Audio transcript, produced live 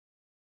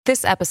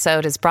This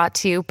episode is brought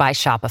to you by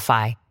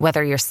Shopify.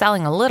 Whether you're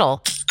selling a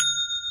little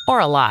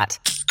or a lot,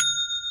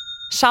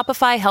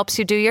 Shopify helps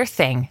you do your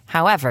thing,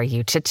 however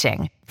you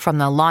cha-ching. From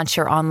the launch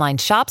your online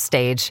shop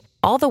stage,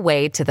 all the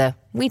way to the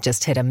we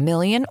just hit 1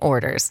 million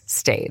orders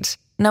stage.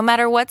 No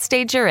matter what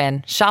stage you're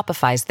in,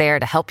 Shopify's there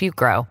to help you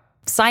grow.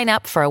 Sign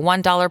up for a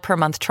 $1 per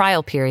month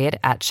trial period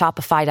at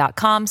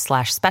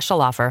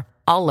shopify.com/special offer,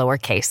 all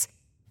lowercase.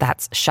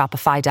 That's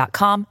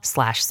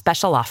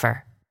shopify.com/special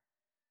offer.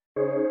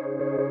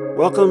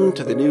 Welcome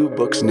to the New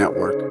Books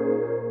Network.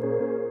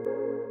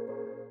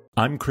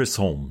 I'm Chris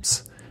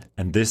Holmes,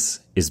 and this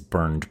is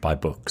Burned by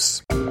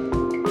Books.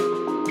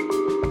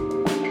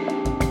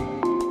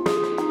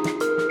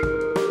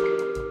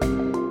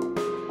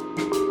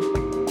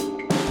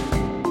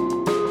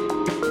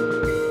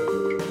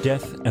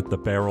 Death at the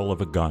barrel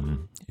of a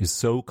gun is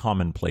so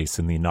commonplace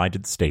in the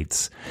United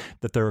States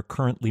that there are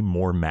currently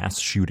more mass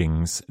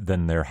shootings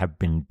than there have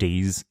been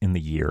days in the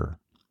year.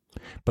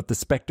 But the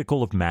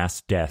spectacle of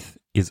mass death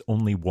is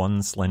only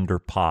one slender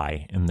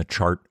pie in the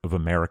chart of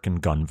American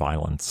gun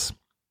violence.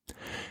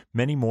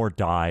 Many more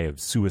die of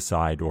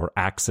suicide or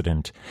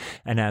accident,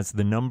 and as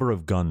the number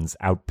of guns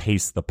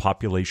outpace the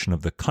population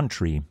of the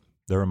country,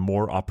 there are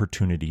more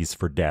opportunities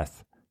for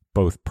death,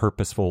 both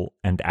purposeful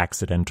and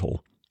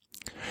accidental.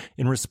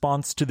 In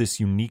response to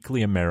this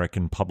uniquely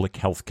American public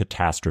health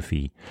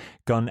catastrophe,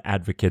 gun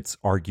advocates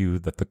argue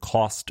that the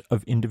cost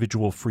of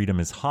individual freedom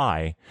is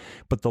high,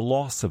 but the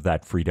loss of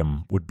that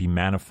freedom would be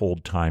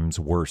manifold times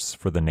worse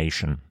for the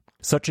nation.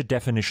 Such a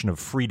definition of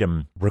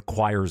freedom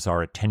requires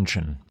our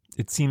attention.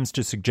 It seems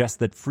to suggest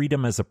that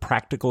freedom as a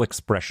practical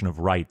expression of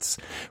rights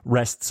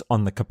rests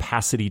on the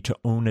capacity to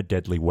own a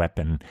deadly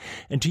weapon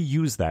and to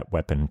use that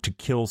weapon to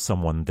kill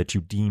someone that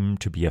you deem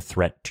to be a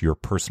threat to your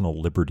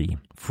personal liberty.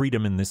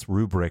 Freedom in this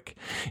rubric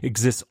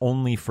exists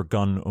only for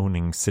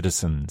gun-owning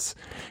citizens,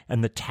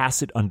 and the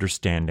tacit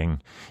understanding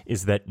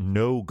is that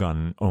no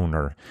gun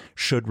owner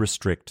should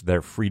restrict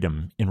their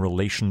freedom in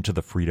relation to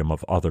the freedom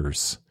of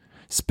others,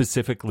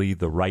 specifically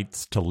the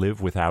rights to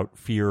live without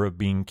fear of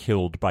being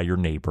killed by your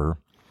neighbor,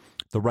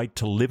 the right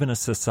to live in a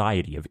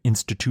society of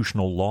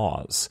institutional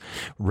laws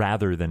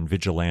rather than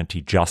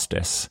vigilante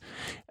justice,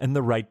 and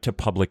the right to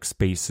public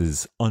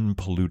spaces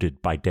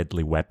unpolluted by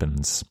deadly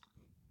weapons.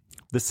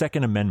 The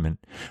Second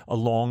Amendment, a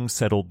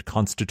long-settled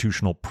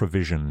constitutional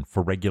provision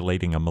for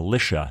regulating a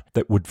militia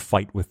that would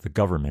fight with the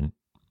government,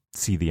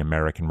 see the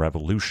American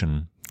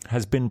Revolution,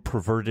 has been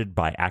perverted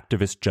by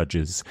activist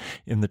judges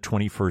in the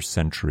 21st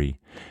century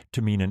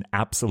to mean an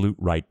absolute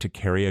right to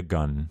carry a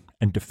gun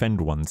and defend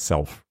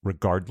oneself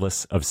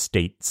regardless of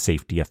state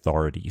safety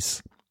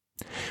authorities.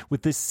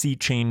 With this sea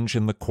change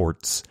in the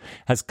courts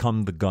has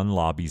come the gun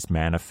lobby's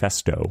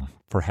manifesto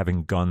for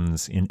having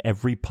guns in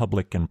every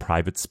public and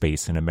private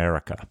space in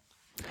America.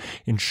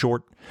 In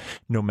short,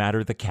 no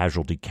matter the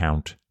casualty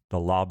count, the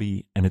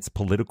lobby and its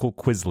political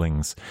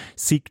quislings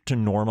seek to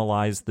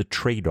normalize the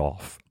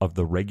trade-off of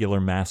the regular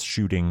mass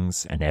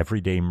shootings and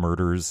everyday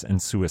murders and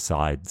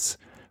suicides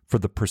for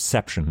the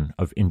perception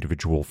of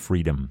individual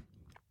freedom.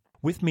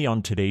 With me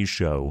on today's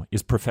show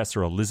is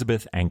Professor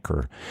Elizabeth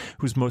Anker,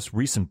 whose most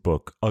recent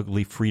book,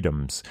 Ugly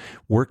Freedoms,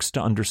 works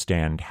to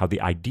understand how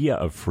the idea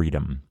of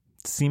freedom,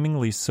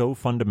 seemingly so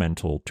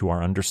fundamental to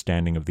our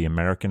understanding of the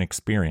American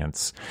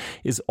experience,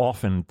 is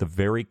often the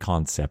very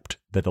concept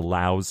that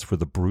allows for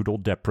the brutal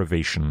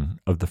deprivation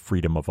of the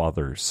freedom of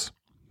others.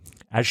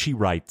 As she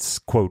writes,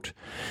 quote,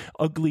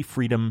 "Ugly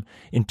freedom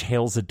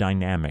entails a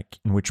dynamic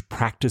in which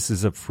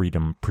practices of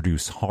freedom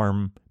produce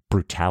harm,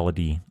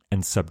 brutality,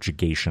 and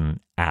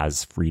subjugation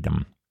as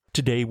freedom."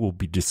 Today we'll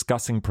be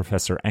discussing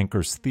Professor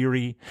Anker's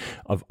theory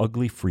of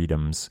ugly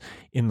freedoms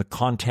in the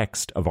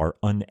context of our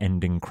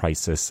unending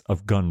crisis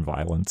of gun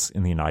violence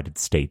in the United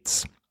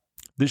States.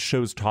 This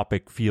show's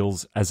topic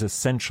feels as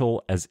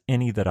essential as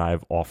any that I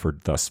have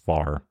offered thus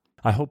far.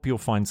 I hope you'll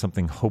find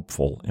something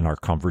hopeful in our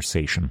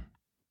conversation.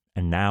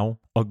 And now,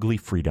 Ugly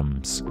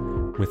Freedoms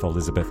with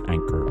Elizabeth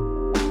Anker.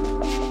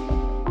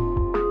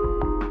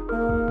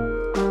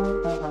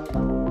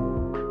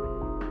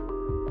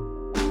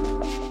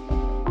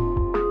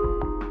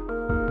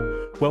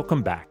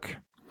 Welcome back.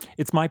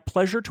 It's my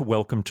pleasure to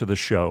welcome to the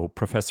show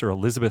Professor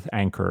Elizabeth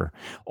Anker,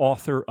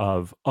 author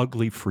of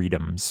Ugly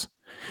Freedoms.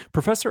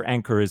 Professor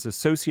Anker is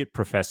Associate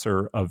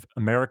Professor of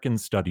American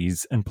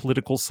Studies and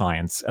Political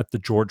Science at the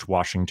George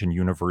Washington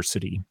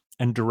University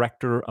and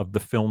Director of the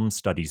Film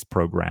Studies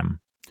Program.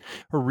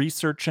 Her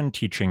research and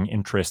teaching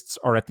interests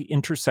are at the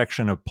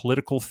intersection of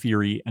political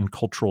theory and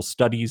cultural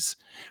studies,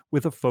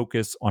 with a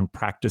focus on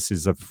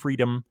practices of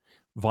freedom,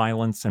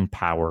 violence, and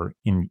power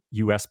in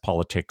U.S.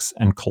 politics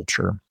and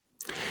culture.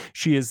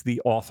 She is the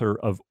author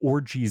of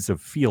Orgies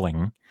of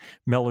Feeling,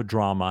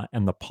 Melodrama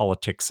and the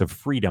Politics of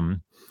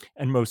Freedom,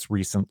 and most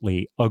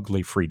recently,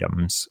 Ugly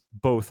Freedoms,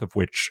 both of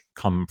which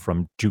come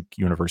from Duke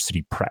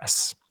University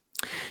Press.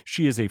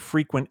 She is a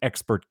frequent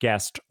expert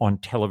guest on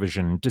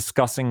television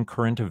discussing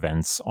current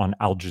events on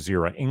Al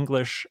Jazeera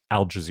English,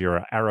 Al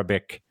Jazeera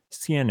Arabic,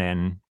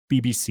 CNN,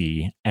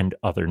 BBC, and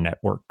other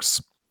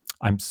networks.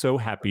 I'm so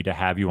happy to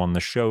have you on the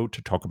show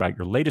to talk about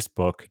your latest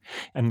book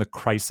and the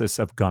crisis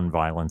of gun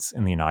violence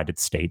in the United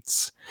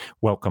States.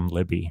 Welcome,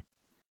 Libby.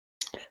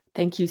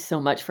 Thank you so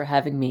much for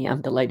having me.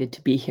 I'm delighted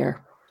to be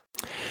here.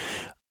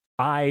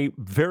 I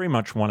very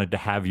much wanted to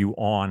have you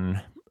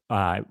on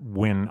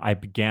when I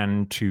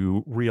began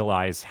to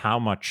realize how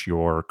much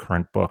your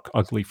current book,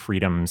 Ugly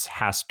Freedoms,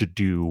 has to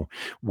do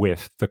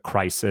with the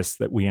crisis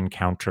that we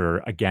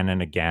encounter again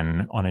and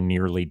again on a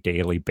nearly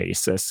daily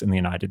basis in the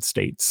United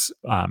States,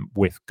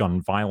 with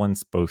gun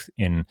violence, both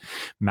in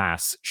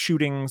mass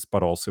shootings,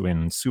 but also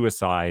in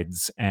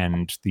suicides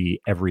and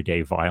the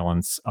everyday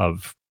violence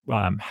of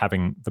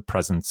having the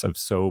presence of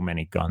so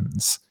many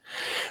guns.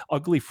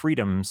 Ugly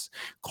Freedoms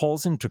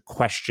calls into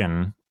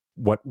question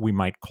what we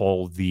might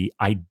call the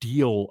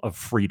ideal of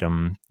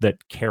freedom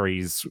that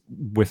carries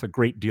with a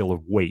great deal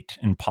of weight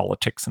in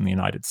politics in the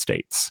United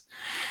States.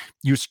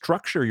 You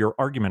structure your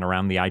argument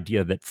around the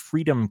idea that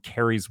freedom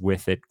carries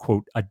with it,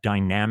 quote, a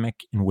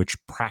dynamic in which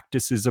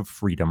practices of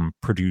freedom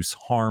produce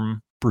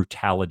harm,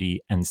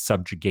 brutality, and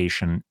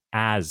subjugation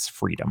as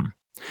freedom.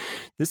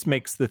 This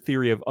makes the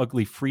theory of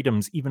ugly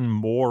freedoms even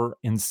more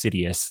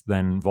insidious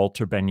than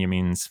Walter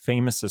Benjamin's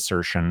famous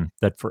assertion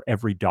that for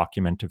every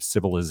document of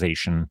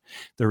civilization,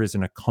 there is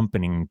an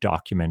accompanying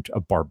document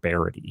of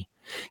barbarity.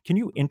 Can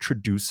you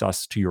introduce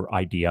us to your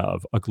idea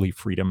of ugly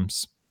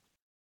freedoms?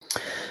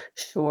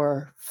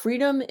 Sure.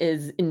 Freedom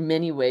is in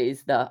many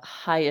ways the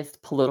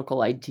highest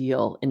political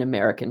ideal in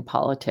American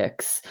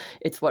politics.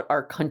 It's what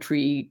our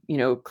country,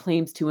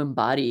 claims to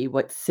embody,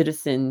 what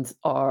citizens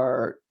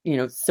are,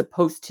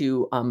 supposed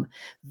to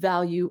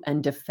value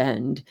and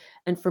defend.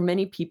 And for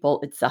many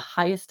people, it's the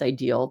highest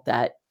ideal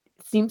that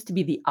seems to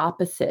be the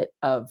opposite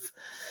of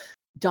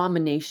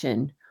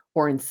domination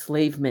or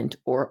enslavement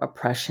or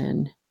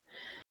oppression.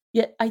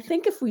 Yet, I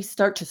think if we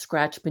start to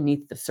scratch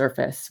beneath the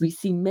surface, we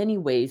see many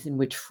ways in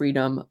which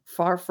freedom,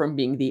 far from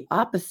being the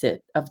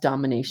opposite of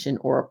domination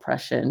or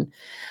oppression,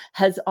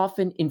 has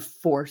often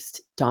enforced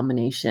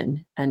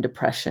domination and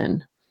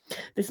oppression.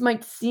 This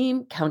might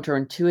seem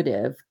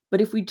counterintuitive,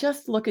 but if we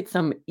just look at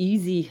some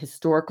easy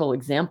historical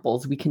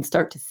examples, we can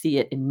start to see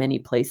it in many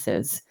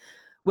places.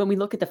 When we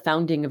look at the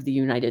founding of the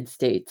United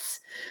States,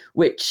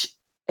 which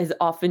has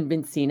often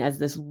been seen as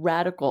this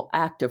radical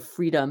act of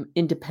freedom,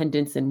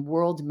 independence, and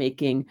world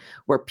making,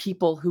 where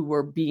people who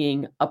were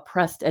being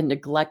oppressed and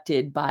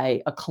neglected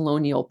by a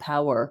colonial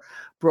power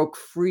broke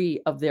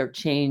free of their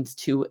chains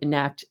to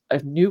enact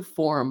a new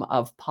form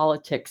of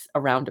politics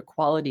around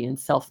equality and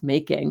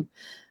self-making.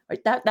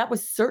 Right? That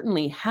was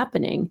certainly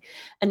happening.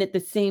 And at the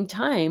same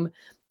time,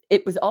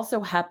 it was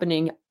also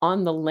happening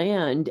on the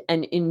land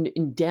and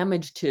in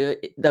damage to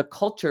the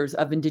cultures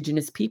of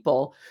indigenous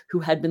people who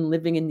had been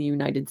living in the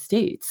United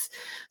States.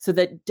 So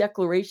that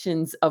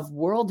declarations of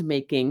world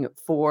making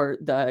for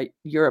the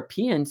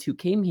Europeans who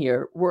came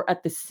here were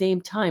at the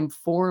same time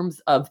forms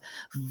of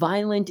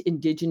violent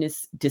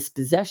indigenous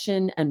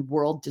dispossession and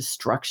world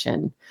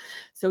destruction.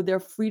 So their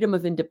freedom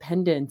of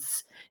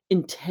independence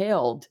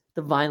entailed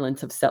the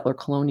violence of settler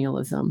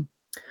colonialism.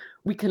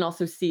 We can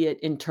also see it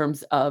in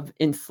terms of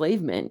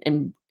enslavement.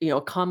 And,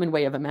 a common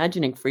way of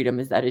imagining freedom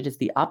is that it is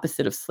the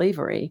opposite of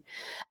slavery.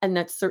 And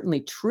that's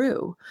certainly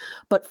true.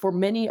 But for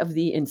many of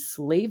the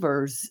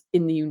enslavers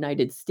in the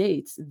United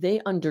States, they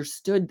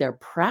understood their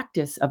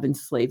practice of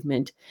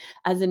enslavement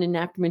as an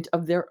enactment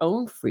of their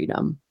own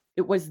freedom.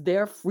 It was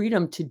their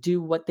freedom to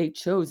do what they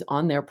chose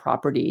on their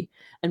property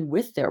and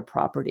with their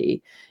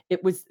property.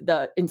 It was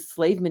the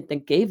enslavement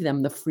that gave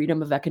them the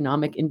freedom of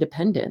economic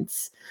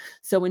independence.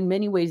 So in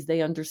many ways,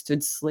 they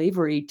understood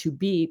slavery to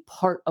be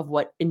part of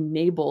what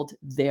enabled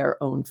their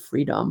own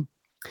freedom.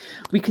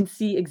 We can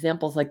see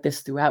examples like this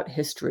throughout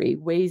history,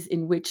 ways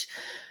in which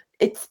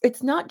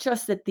it's not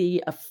just that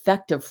the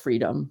effect of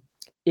freedom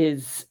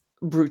is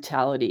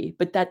brutality,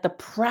 but that the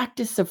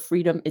practice of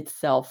freedom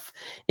itself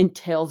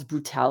entails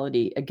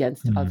brutality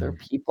against other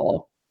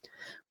people.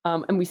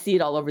 And we see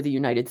it all over the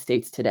United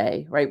States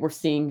today, right? We're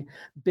seeing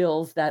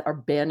bills that are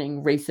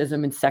banning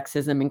racism and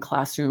sexism in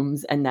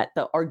classrooms, and that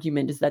the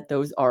argument is that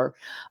those are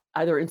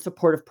either in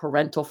support of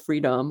parental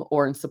freedom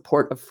or in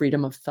support of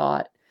freedom of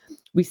thought.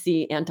 We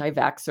see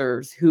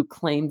anti-vaxxers who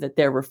claim that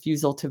their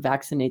refusal to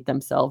vaccinate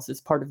themselves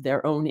is part of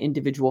their own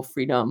individual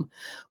freedom,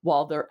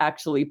 while they're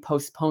actually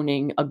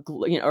postponing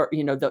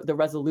the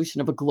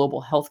resolution of a global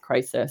health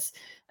crisis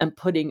and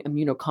putting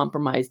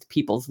immunocompromised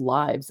people's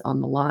lives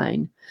on the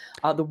line.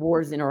 The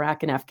wars in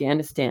Iraq and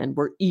Afghanistan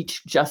were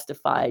each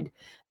justified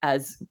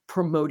as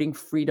promoting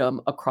freedom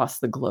across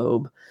the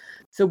globe.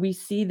 So we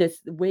see this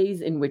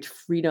ways in which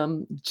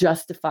freedom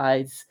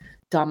justifies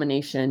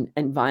domination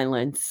and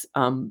violence,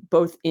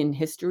 both in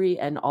history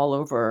and all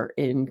over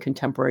in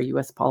contemporary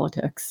U.S.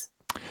 politics.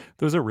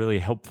 Those are really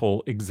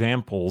helpful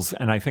examples.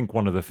 And I think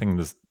one of the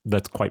things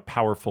that's quite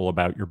powerful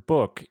about your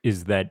book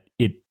is that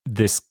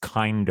this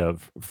kind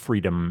of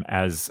freedom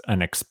as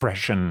an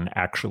expression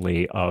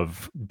actually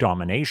of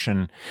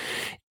domination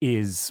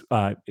is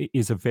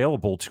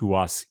available to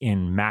us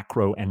in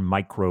macro and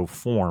micro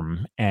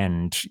form.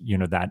 And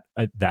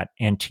that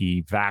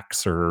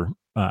anti-vaxxer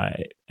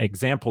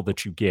example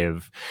that you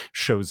give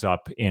shows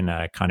up in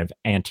a kind of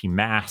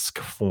anti-mask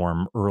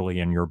form early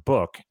in your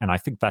book. And I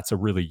think that's a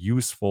really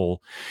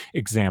useful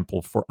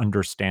example for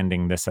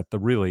understanding this at the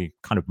really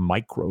kind of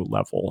micro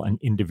level, an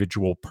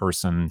individual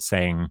person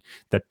saying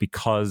that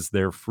because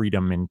their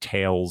freedom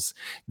entails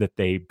that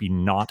they be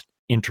not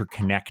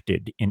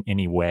interconnected in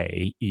any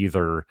way,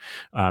 either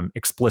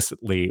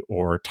explicitly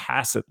or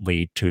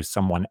tacitly to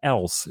someone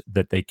else,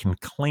 that they can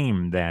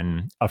claim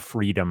then a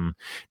freedom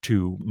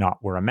to not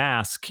wear a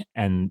mask.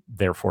 And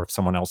therefore, if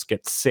someone else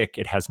gets sick,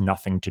 it has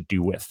nothing to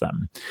do with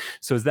them.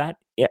 So is that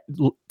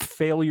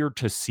failure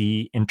to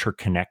see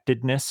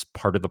interconnectedness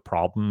part of the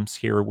problems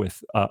here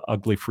with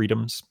ugly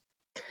freedoms?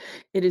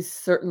 It is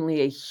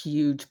certainly a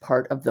huge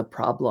part of the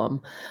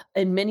problem.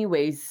 In many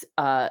ways,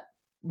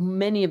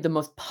 many of the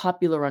most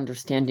popular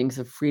understandings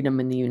of freedom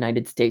in the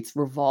United States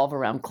revolve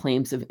around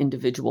claims of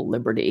individual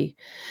liberty,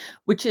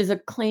 which is a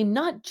claim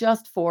not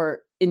just for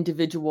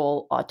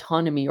individual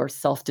autonomy or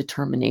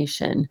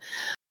self-determination.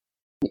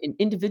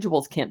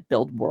 Individuals can't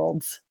build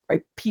worlds,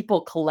 right?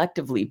 People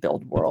collectively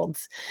build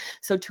worlds.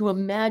 So to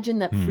imagine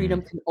that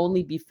freedom can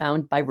only be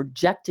found by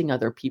rejecting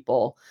other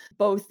people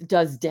both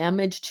does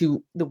damage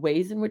to the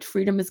ways in which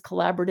freedom is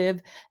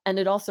collaborative, and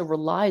it also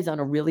relies on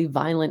a really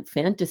violent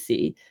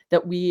fantasy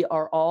that we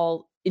are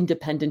all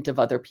independent of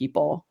other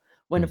people,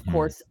 when of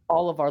course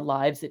all of our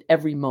lives at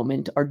every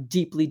moment are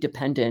deeply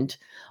dependent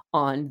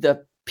on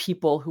the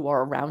people who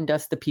are around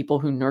us, the people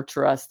who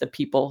nurture us, the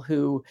people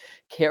who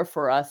care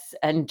for us,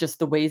 and just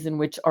the ways in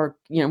which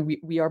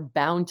we are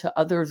bound to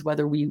others,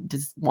 whether we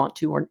just want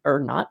to or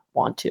not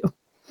want to.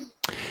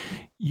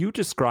 You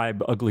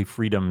describe ugly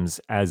freedoms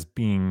as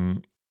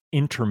being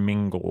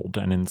intermingled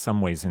and in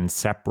some ways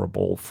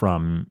inseparable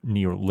from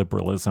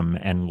neoliberalism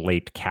and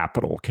late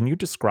capital. Can you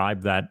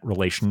describe that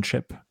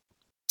relationship?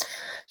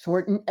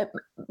 Sure.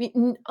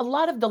 A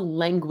lot of the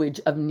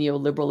language of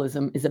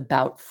neoliberalism is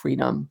about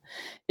freedom.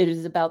 It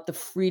is about the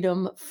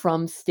freedom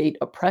from state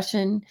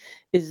oppression.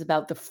 It is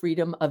about the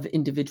freedom of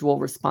individual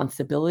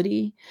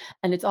responsibility.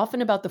 And it's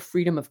often about the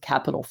freedom of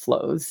capital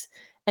flows.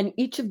 And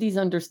each of these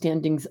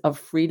understandings of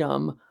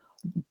freedom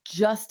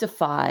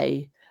justify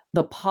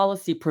the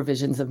policy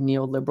provisions of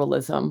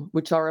neoliberalism,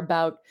 which are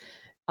about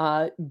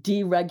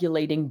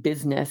deregulating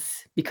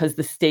business because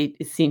the state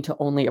is seen to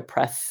only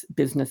oppress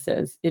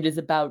businesses. It is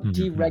about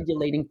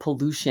deregulating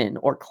pollution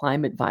or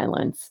climate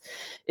violence.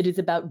 It is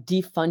about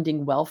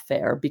defunding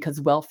welfare because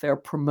welfare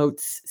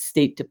promotes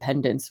state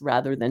dependence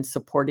rather than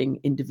supporting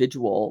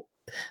individual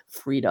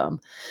freedom.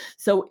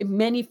 So in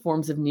many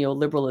forms of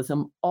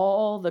neoliberalism,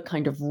 all the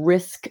kind of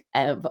risk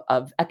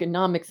of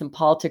economics and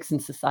politics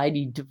and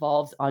society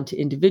devolves onto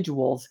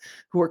individuals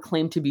who are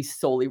claimed to be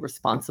solely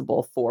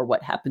responsible for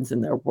what happens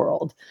in their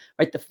world,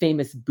 right? The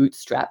famous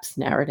bootstraps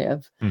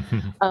narrative.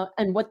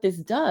 And what this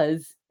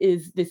does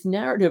is this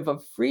narrative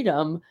of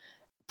freedom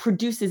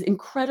produces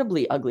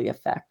incredibly ugly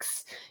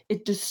effects.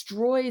 It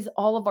destroys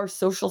all of our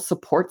social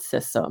support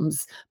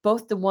systems,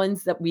 both the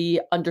ones that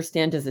we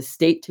understand as a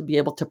state to be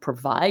able to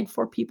provide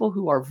for people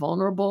who are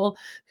vulnerable,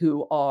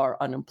 who are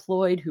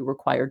unemployed, who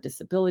require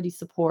disability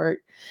support.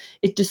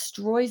 It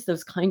destroys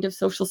those kind of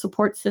social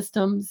support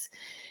systems.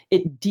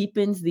 It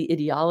deepens the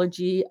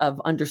ideology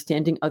of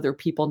understanding other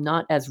people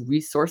not as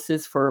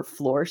resources for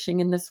flourishing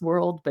in this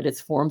world, but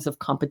as forms of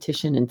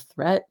competition and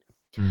threat.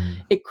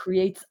 It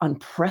creates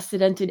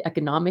unprecedented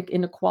economic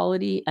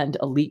inequality and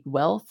elite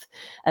wealth,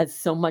 as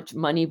so much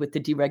money with the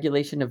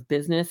deregulation of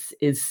business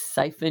is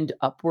siphoned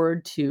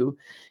upward to,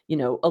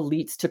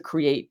 elites to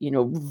create,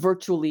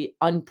 virtually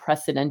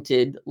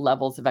unprecedented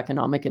levels of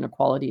economic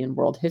inequality in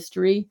world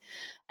history.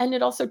 And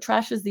it also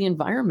trashes the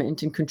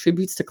environment and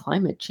contributes to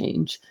climate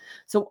change.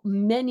 So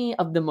many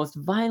of the most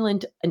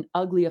violent and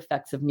ugly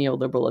effects of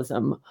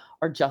neoliberalism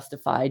are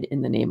justified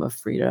in the name of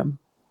freedom.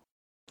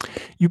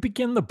 You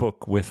begin the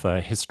book with a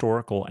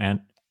historical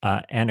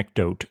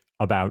anecdote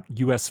about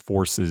U.S.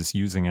 forces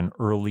using an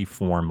early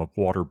form of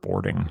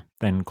waterboarding,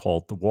 then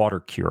called the water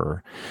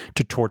cure,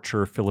 to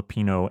torture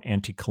Filipino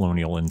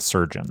anti-colonial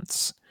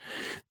insurgents.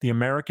 The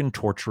American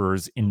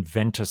torturers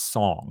invent a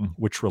song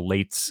which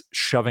relates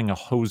shoving a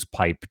hose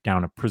pipe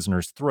down a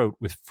prisoner's throat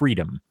with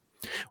freedom.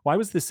 Why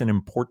was this an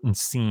important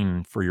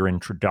scene for your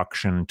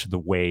introduction to the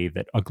way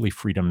that ugly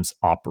freedoms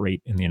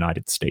operate in the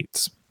United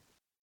States?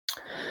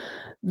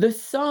 The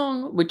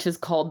song, which is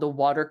called The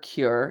Water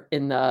Cure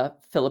in the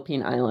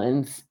Philippine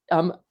Islands,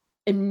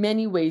 in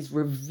many ways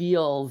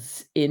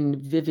reveals in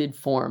vivid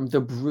form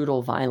the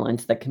brutal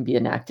violence that can be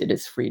enacted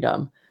as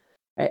freedom.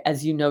 Right?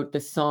 As you note, the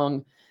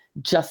song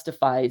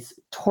justifies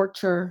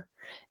torture,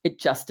 it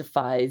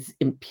justifies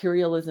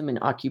imperialism and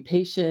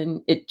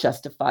occupation, it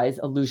justifies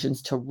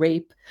allusions to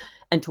rape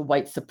and to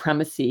white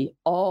supremacy,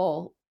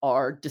 all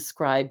are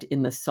described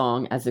in the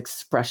song as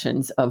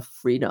expressions of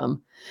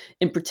freedom,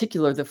 in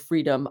particular, the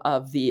freedom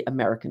of the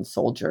American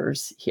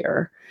soldiers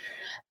here.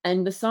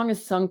 And the song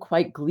is sung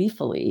quite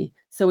gleefully.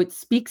 So it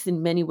speaks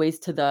in many ways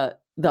to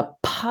the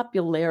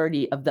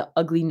popularity of the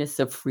ugliness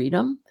of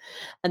freedom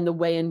and the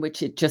way in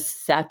which it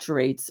just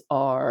saturates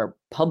our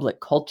public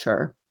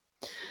culture.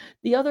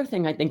 The other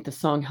thing I think the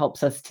song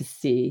helps us to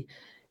see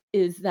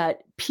is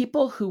that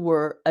people who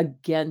were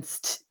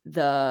against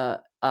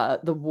the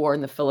war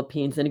in the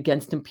Philippines and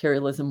against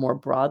imperialism more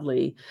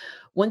broadly,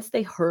 once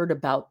they heard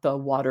about the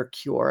water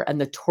cure and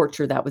the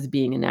torture that was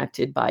being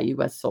enacted by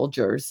U.S.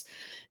 soldiers,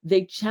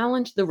 they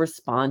challenged the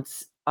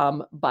response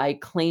by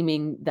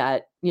claiming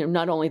that,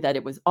 not only that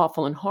it was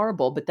awful and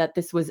horrible, but that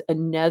this was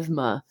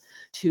anathema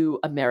to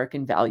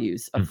American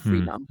values of Hmm.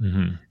 freedom.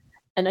 Hmm.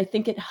 And I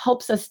think it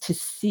helps us to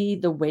see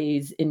the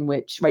ways in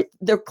which, right,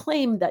 their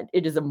claim that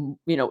it is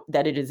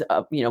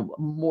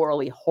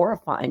morally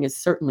horrifying is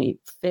certainly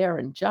fair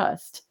and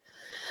just.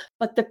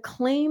 But the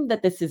claim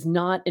that this is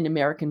not an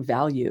American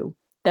value,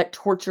 that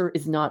torture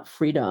is not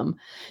freedom,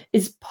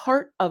 is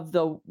part of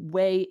the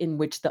way in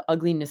which the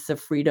ugliness of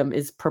freedom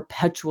is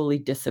perpetually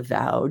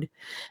disavowed.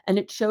 And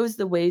it shows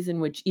the ways in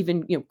which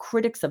even,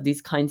 critics of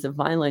these kinds of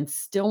violence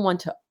still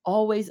want to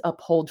always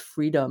uphold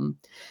freedom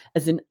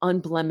as an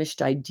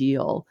unblemished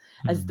ideal,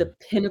 as the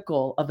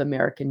pinnacle of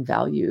American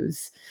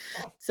values.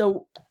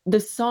 So the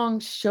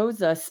song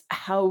shows us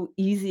how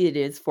easy it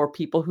is for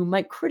people who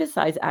might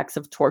criticize acts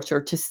of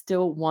torture to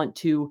still want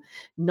to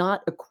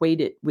not equate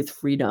it with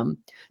freedom,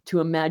 to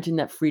imagine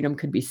that freedom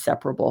could be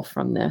separable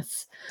from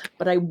this.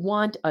 But I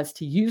want us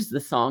to use the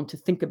song to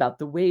think about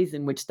the ways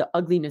in which the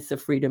ugliness of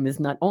freedom is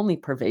not only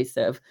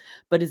pervasive,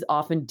 but is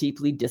often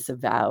deeply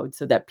disavowed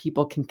so that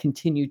people can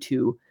continue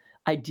to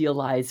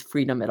idealize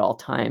freedom at all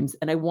times.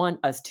 And I want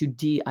us to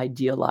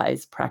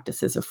de-idealize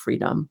practices of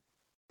freedom.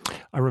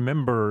 I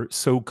remember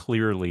so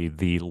clearly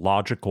the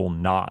logical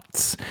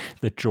knots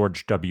that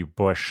George W.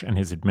 Bush and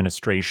his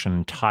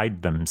administration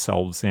tied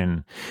themselves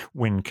in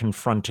when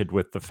confronted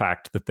with the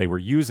fact that they were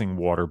using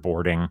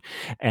waterboarding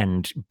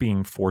and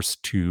being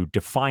forced to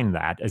define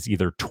that as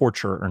either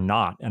torture or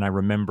not. And I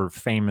remember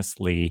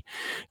famously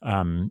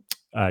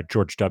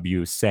George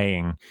W.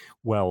 saying,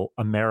 well,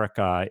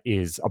 America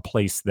is a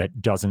place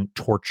that doesn't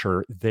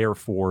torture,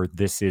 therefore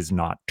this is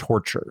not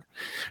torture,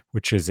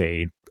 which is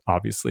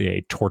obviously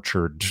a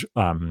tortured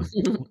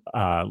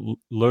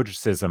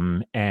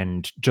logicism,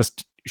 and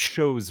just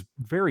shows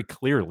very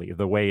clearly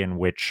the way in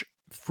which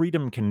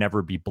freedom can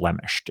never be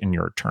blemished in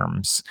your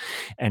terms.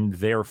 And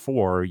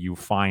therefore, you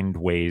find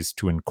ways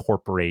to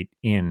incorporate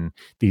in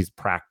these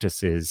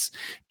practices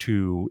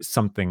to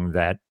something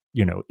that,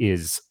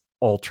 is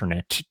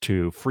alternate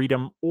to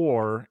freedom,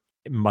 or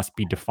must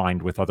be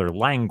defined with other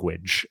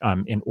language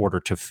in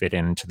order to fit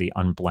into the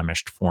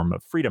unblemished form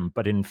of freedom.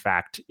 But in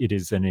fact, it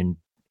is an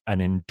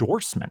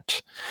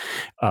endorsement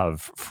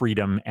of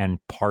freedom and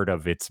part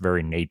of its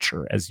very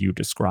nature, as you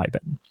describe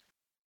it.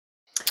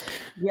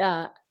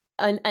 Yeah.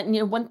 And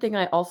one thing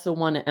I also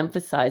want to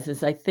emphasize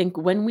is I think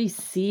when we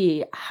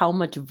see how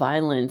much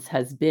violence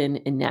has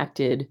been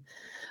enacted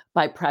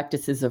by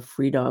practices of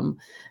freedom,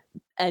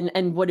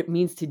 and what it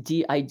means to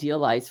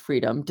de-idealize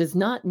freedom does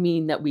not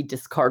mean that we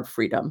discard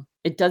freedom.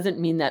 It doesn't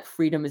mean that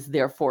freedom is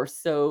therefore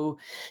so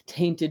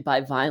tainted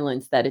by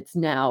violence that it's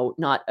now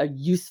not a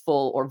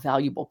useful or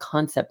valuable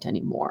concept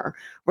anymore,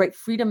 right?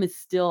 Freedom is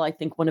still, I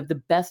think, one of the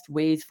best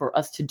ways for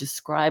us to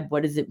describe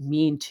what does it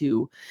mean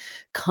to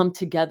come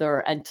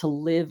together and to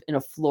live in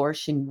a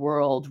flourishing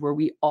world where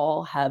we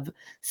all have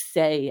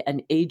say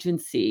and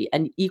agency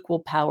and equal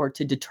power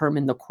to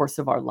determine the course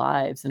of our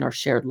lives and our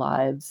shared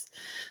lives.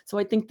 So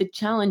I think the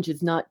challenge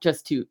is not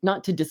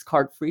to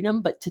discard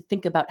freedom, but to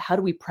think about how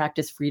do we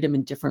practice freedom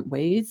in different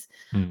ways,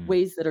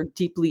 ways that are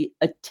deeply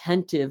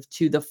attentive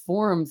to the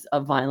forms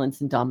of violence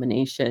and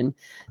domination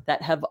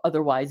that have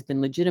otherwise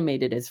been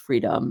legitimated as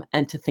freedom,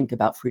 and to think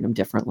about freedom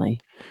differently.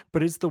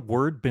 But has the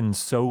word been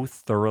so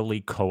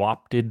thoroughly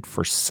co-opted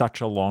for such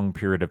a long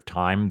period of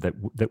time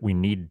that we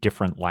need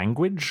different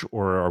language,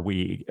 or are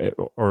we,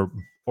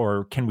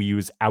 or can we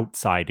use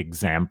outside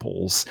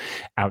examples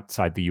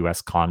outside the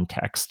U.S.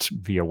 context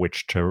via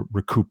which to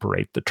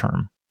recuperate the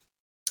term?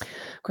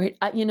 Great.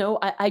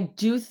 I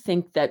do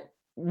think that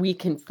we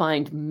can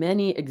find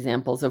many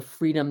examples of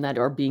freedom that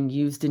are being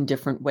used in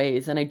different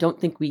ways. And I don't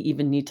think we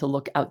even need to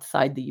look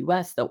outside the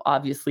US, though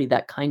obviously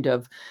that kind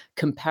of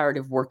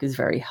comparative work is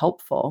very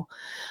helpful.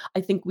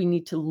 I think we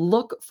need to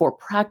look for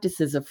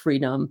practices of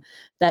freedom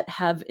that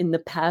have in the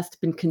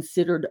past been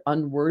considered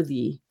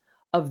unworthy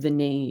of the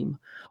name,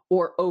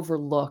 or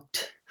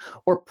overlooked,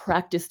 or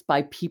practiced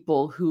by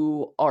people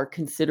who are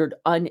considered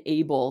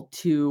unable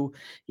to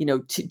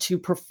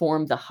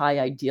perform the high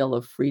ideal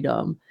of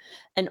freedom.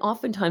 And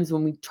oftentimes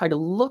when we try to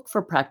look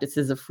for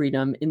practices of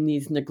freedom in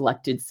these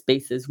neglected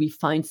spaces, we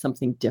find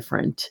something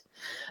different.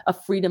 A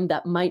freedom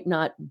that might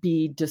not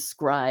be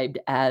described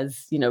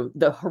as,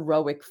 the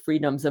heroic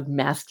freedoms of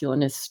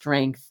masculinist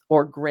strength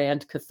or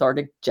grand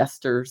cathartic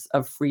gestures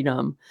of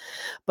freedom,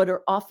 but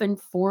are often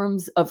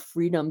forms of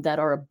freedom that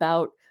are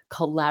about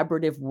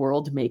collaborative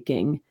world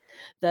making,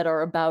 that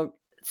are about,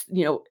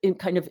 in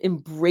kind of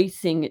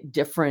embracing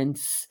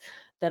difference,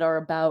 that are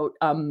about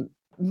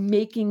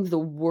making the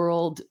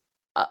world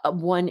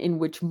one in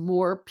which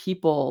more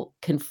people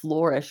can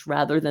flourish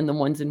rather than the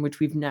ones in which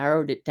we've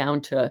narrowed it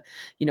down to,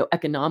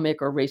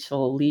 economic or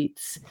racial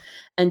elites.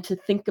 And to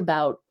think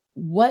about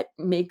what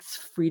makes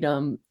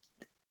freedom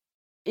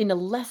in a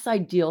less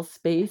ideal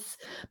space,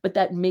 but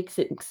that makes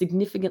it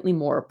significantly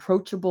more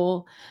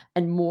approachable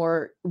and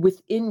more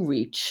within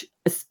reach,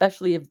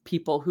 especially of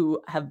people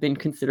who have been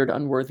considered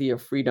unworthy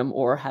of freedom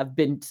or have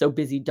been so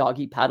busy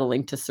doggy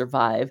paddling to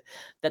survive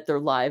that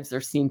their lives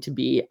are seen to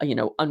be,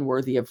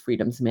 unworthy of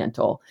freedom's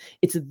mantle.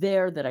 It's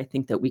there that I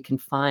think that we can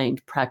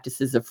find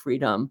practices of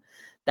freedom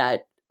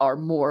that are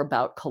more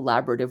about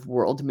collaborative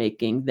world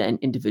making than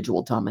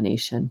individual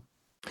domination.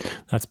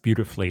 That's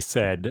beautifully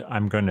said.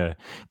 I'm going to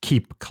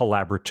keep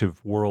collaborative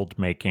world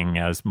making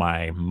as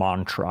my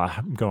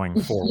mantra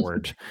going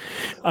forward.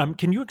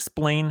 Can you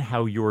explain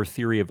how your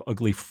theory of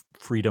ugly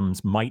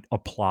freedoms might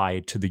apply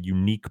to the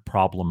unique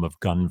problem of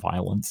gun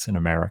violence in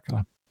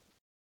America?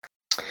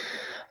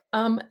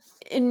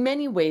 In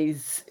many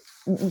ways,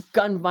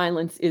 gun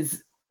violence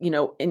is,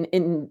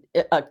 in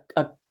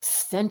a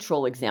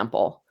central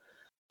example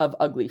of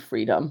ugly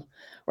freedom,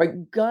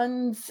 right?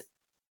 Guns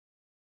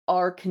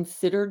are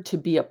considered to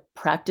be a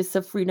practice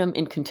of freedom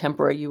in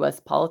contemporary US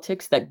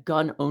politics, that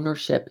gun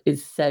ownership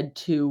is said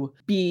to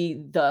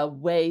be the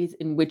ways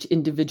in which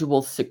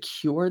individuals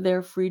secure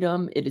their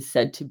freedom. It is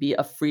said to be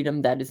a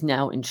freedom that is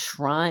now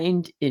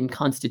enshrined in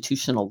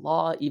constitutional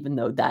law, even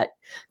though that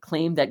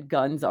claim that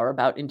guns are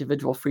about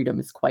individual freedom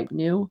is quite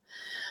new.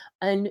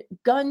 And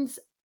guns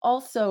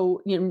also,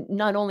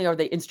 not only are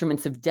they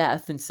instruments of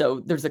death, and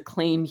so there's a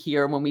claim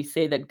here when we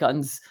say that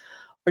guns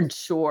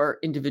ensure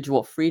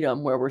individual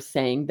freedom, where we're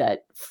saying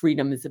that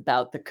freedom is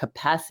about the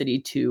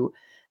capacity to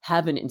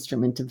have an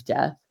instrument of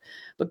death.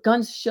 But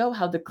guns show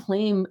how the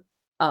claim,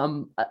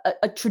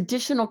 a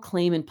traditional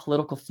claim in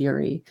political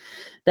theory,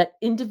 that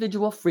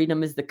individual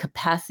freedom is the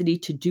capacity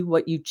to do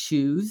what you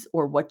choose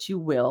or what you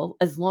will,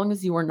 as long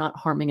as you are not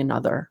harming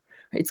another.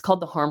 It's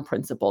called the harm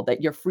principle,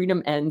 that your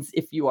freedom ends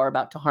if you are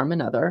about to harm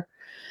another.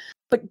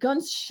 But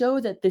guns show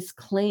that this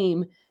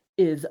claim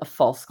is a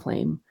false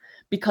claim,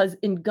 because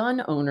in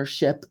gun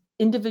ownership,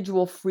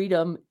 individual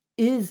freedom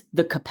is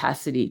the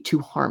capacity to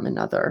harm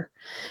another.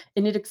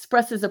 And it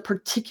expresses a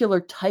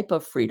particular type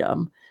of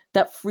freedom.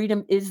 That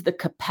freedom is the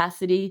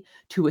capacity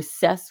to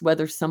assess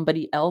whether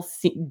somebody else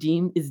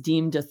is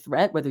deemed a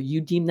threat, whether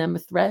you deem them a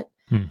threat,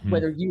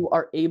 whether you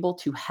are able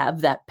to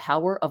have that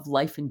power of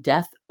life and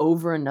death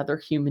over another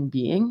human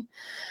being.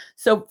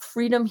 So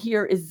freedom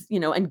here is,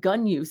 and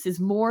gun use is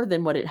more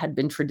than what it had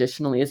been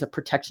traditionally as a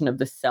protection of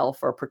the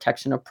self or a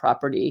protection of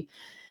property.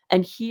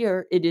 And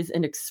here it is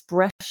an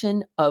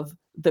expression of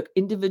the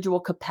individual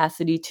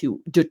capacity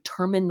to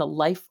determine the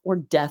life or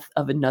death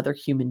of another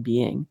human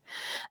being.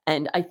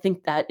 And I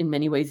think that in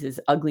many ways is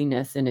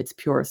ugliness in its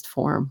purest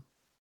form.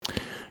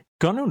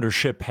 Gun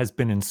ownership has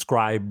been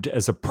inscribed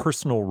as a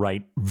personal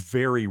right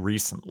very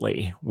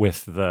recently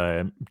with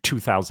the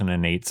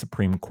 2008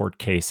 Supreme Court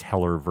case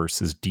Heller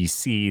versus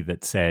DC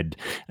that said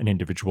an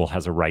individual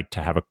has a right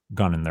to have a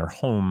gun in their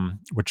home,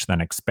 which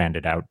then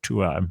expanded out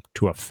to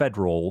a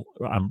federal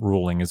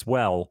ruling as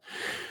well.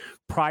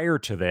 Prior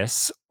to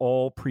this,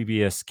 all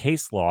previous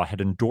case law had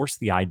endorsed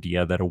the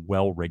idea that a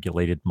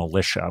well-regulated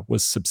militia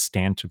was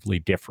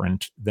substantively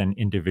different than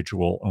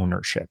individual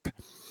ownership.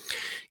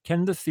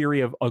 Can the theory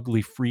of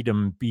ugly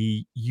freedom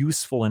be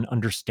useful in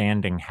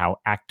understanding how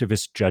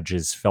activist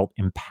judges felt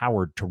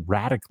empowered to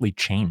radically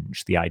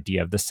change the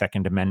idea of the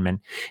Second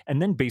Amendment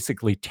and then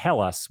basically tell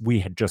us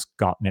we had just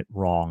gotten it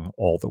wrong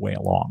all the way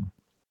along?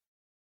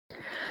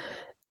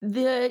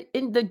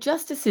 The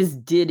justices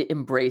did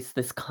embrace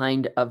this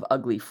kind of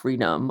ugly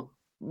freedom,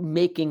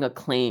 making a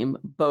claim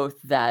both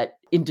that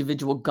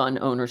individual gun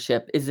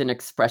ownership is an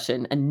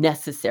expression, a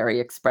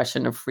necessary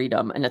expression of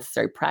freedom, a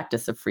necessary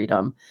practice of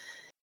freedom,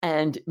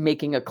 and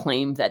making a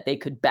claim that they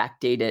could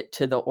backdate it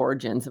to the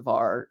origins of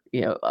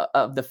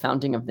of the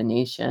founding of the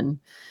nation.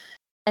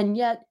 And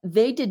yet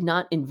they did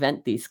not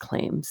invent these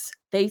claims.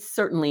 They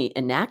certainly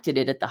enacted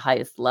it at the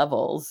highest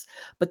levels,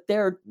 but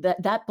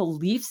that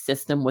belief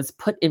system was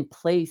put in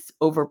place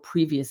over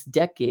previous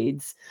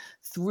decades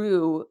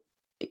through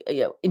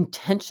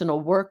intentional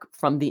work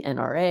from the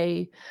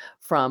NRA,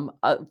 from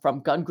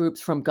gun groups,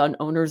 from gun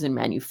owners and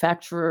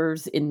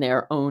manufacturers in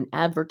their own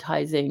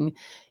advertising.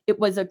 It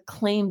was a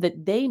claim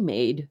that they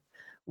made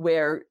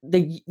where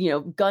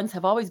guns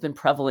have always been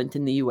prevalent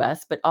in the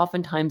US, but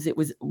oftentimes it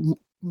was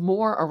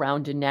more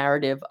around a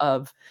narrative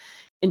of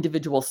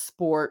individual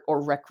sport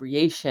or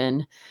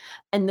recreation.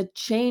 And the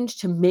change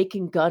to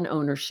making gun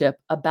ownership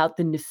about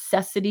the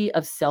necessity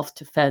of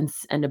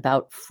self-defense and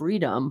about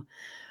freedom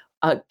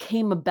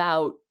came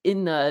about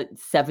in the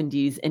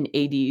 70s and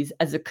 80s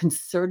as a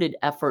concerted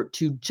effort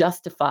to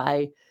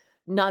justify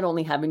not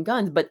only having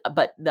guns, but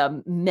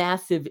the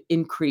massive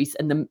increase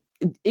and the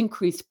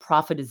increased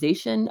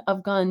profitization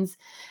of guns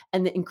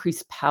and the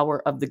increased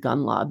power of the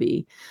gun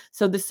lobby.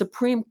 So the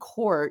Supreme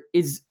Court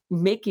is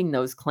making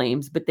those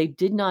claims, but they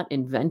did not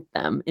invent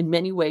them. In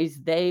many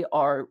ways, they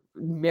are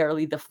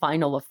merely the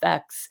final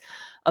effects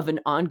of an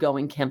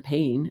ongoing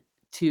campaign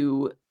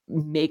to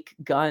make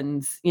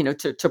guns,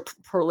 to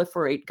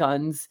proliferate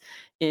guns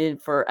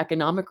for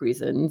economic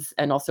reasons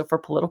and also for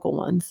political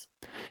ones.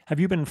 Have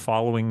you been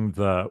following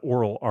the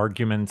oral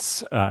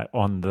arguments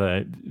on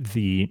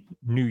the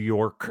New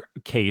York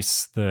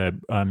case, the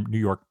New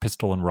York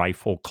Pistol and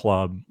Rifle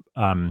Club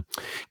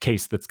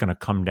case that's going to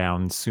come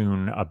down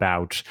soon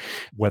about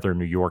whether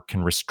New York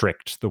can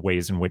restrict the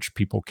ways in which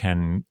people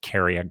can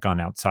carry a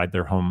gun outside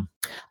their home?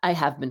 I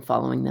have been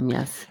following them,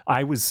 yes.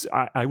 I was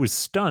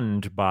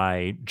stunned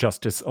by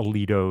Justice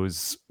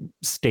Alito's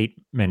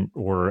statement,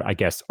 or I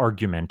guess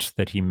argument,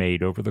 that he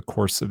made over the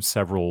course of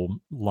several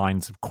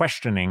lines of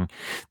questioning,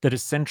 that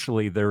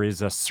essentially there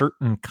is a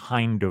certain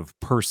kind of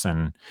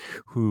person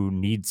who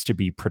needs to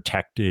be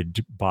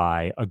protected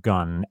by a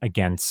gun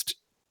against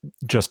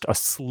just a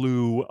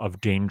slew of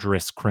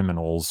dangerous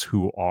criminals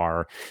who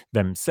are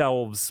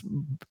themselves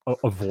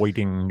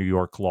avoiding New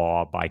York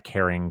law by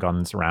carrying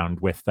guns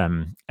around with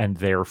them. And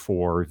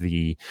therefore,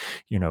 the,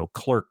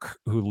 clerk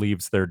who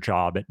leaves their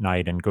job at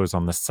night and goes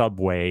on the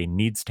subway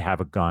needs to have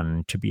a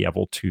gun to be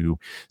able to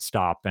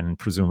stop and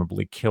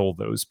presumably kill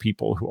those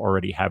people who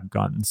already have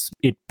guns.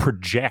 It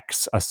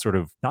projects a sort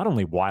of not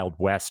only Wild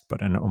West,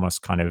 but an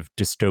almost kind of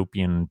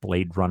dystopian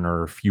Blade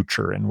Runner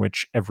future in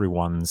which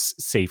everyone's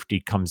safety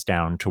comes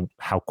down to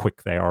how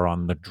quick they are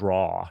on the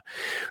draw.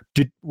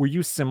 Were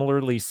you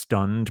similarly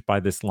stunned by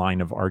this line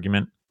of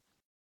argument?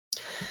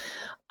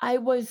 I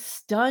was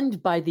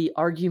stunned by the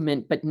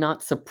argument, but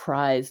not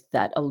surprised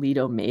that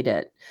Alito made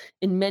it.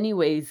 In many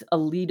ways,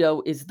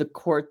 Alito is the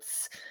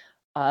court's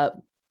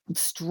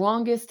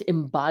strongest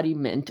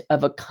embodiment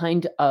of a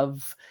kind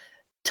of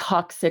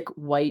toxic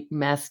white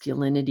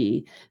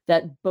masculinity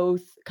that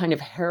both kind of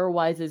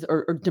heroizes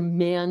or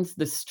demands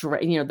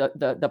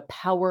the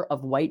power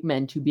of white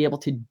men to be able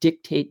to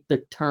dictate the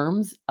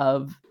terms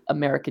of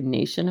American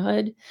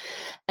nationhood,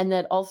 and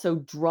that also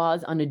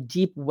draws on a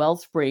deep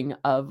wellspring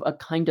of a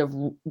kind of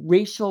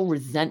racial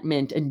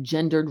resentment and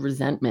gendered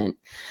resentment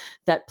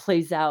that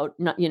plays out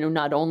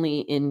not only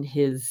in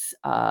his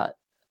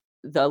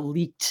the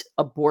leaked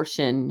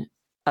abortion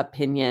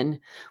opinion,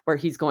 where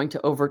he's going to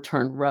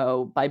overturn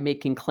Roe by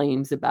making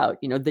claims about,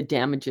 the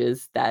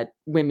damages that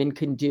women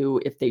can do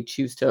if they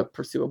choose to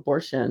pursue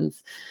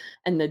abortions,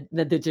 and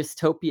the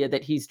dystopia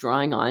that he's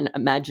drawing on,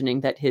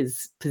 imagining that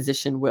his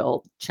position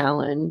will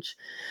challenge,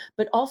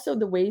 but also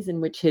the ways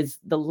in which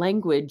the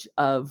language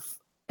of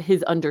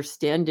his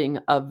understanding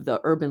of the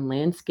urban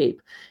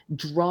landscape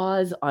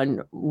draws on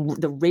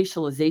the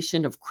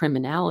racialization of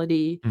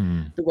criminality,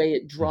 the way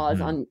it draws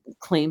on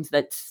claims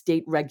that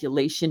state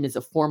regulation is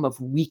a form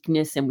of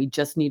weakness and we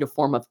just need a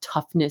form of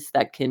toughness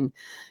that can,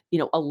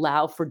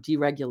 allow for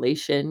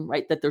deregulation,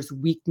 right? That there's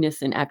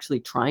weakness in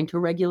actually trying to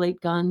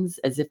regulate guns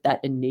as if that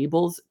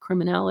enables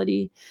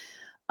criminality.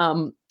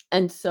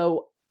 And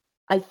so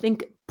I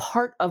think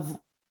part of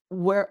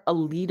where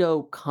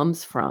Alito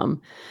comes from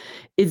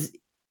is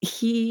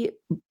he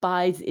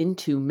buys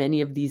into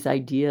many of these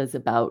ideas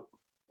about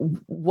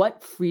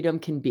what freedom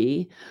can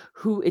be,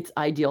 who its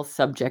ideal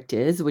subject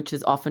is, which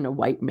is often a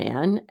white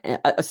man,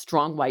 a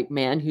strong white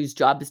man whose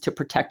job is to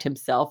protect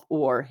himself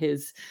or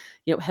his,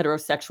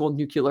 heterosexual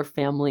nuclear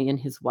family and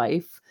his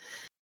wife.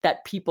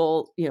 That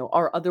people,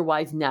 are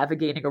otherwise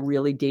navigating a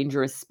really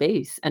dangerous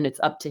space. And it's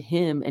up to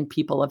him and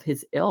people of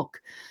his ilk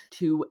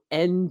to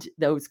end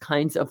those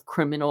kinds of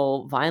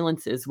criminal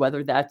violences,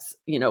 whether that's,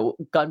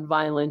 gun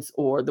violence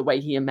or the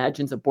way he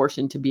imagines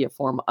abortion to be a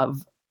form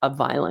of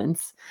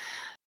violence.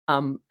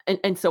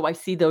 And so I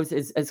see those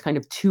as kind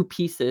of two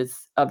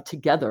pieces of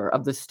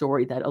the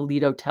story that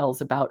Alito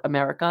tells about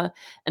America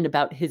and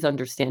about his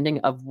understanding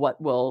of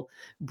what will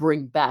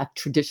bring back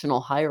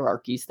traditional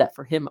hierarchies that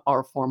for him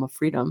are a form of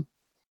freedom.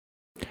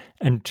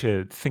 And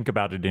to think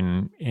about it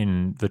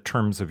in the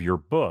terms of your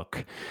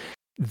book,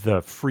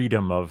 the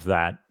freedom of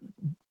that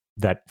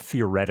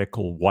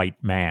theoretical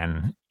white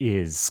man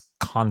is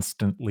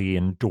constantly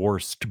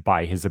endorsed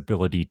by his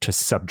ability to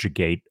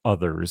subjugate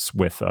others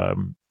with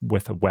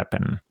a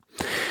weapon,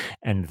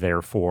 and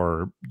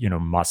therefore,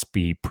 must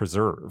be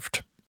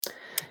preserved.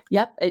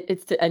 Yep,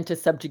 it's to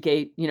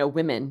subjugate,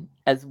 women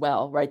as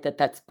well, right?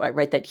 That's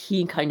right. That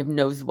he kind of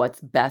knows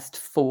what's best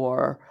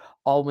for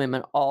all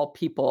women, all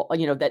people,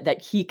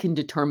 that he can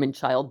determine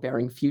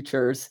childbearing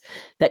futures,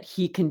 that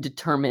he can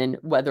determine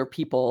whether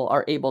people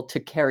are able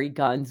to carry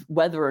guns,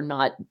 whether or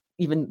not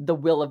even the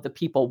will of the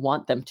people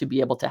want them to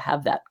be able to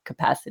have that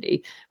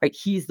capacity, right?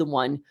 He's the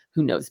one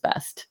who knows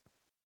best.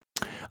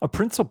 A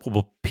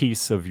principal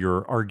piece of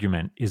your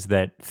argument is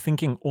that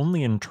thinking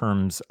only in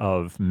terms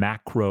of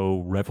macro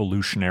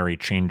revolutionary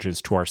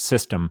changes to our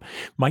system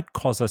might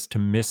cause us to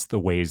miss the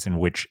ways in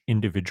which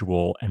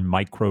individual and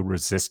micro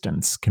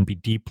resistance can be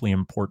deeply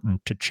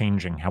important to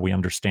changing how we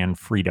understand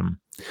freedom.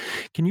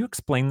 Can you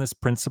explain this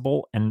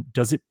principle, and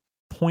does it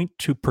point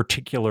to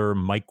particular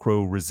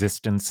micro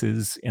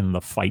resistances in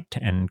the fight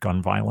to end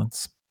gun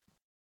violence?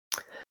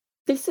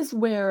 This is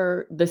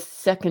where the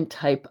second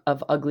type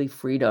of ugly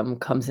freedom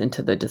comes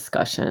into the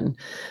discussion.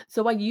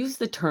 So I use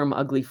the term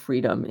ugly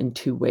freedom in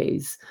two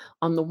ways.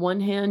 On the one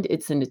hand,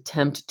 it's an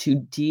attempt to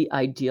de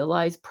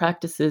idealize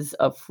practices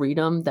of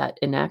freedom that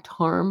enact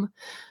harm.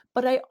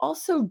 But I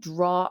also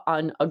draw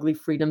on ugly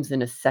freedoms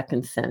in a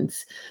second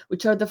sense,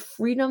 which are the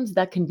freedoms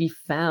that can be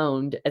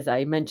found, as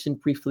I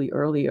mentioned briefly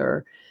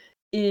earlier,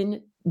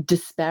 in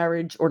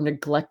disparaged or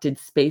neglected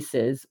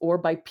spaces or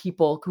by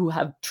people who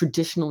have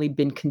traditionally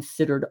been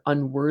considered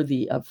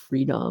unworthy of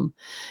freedom,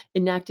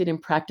 enacted in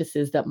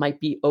practices that might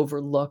be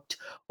overlooked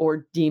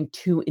or deemed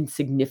too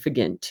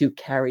insignificant to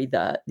carry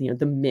the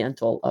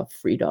mantle of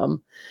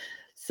freedom.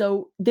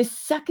 So this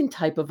second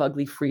type of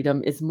ugly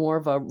freedom is more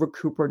of a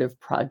recuperative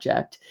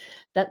project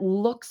that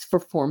looks for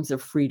forms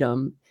of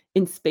freedom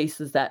in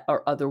spaces that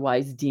are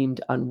otherwise deemed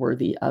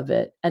unworthy of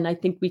it. And I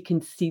think we can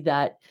see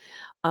that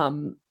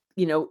um,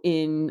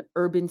 in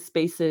urban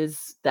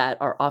spaces that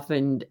are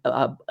often,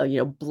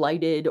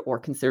 blighted or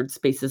considered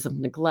spaces of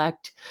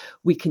neglect.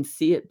 We can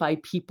see it by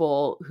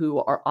people who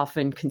are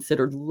often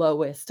considered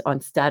lowest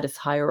on status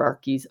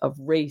hierarchies of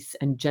race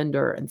and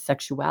gender and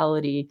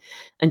sexuality,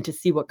 and to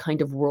see what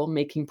kind of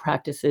world-making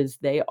practices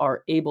they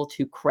are able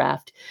to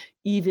craft,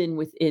 even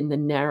within the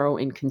narrow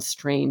and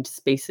constrained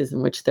spaces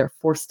in which they're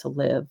forced to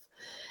live.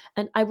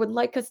 And I would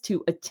like us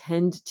to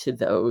attend to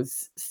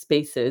those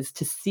spaces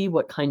to see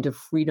what kind of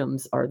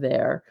freedoms are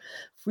there,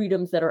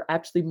 freedoms that are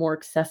actually more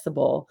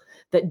accessible,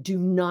 that do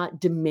not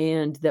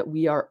demand that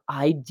we are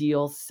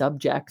ideal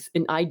subjects,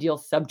 an ideal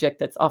subject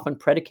that's often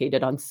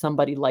predicated on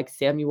somebody like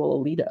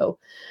Samuel Alito,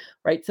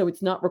 right? So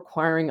it's not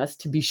requiring us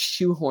to be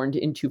shoehorned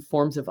into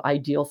forms of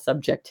ideal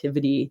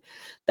subjectivity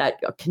that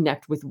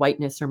connect with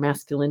whiteness or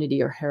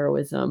masculinity or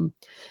heroism.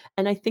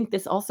 And I think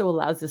this also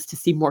allows us to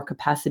see more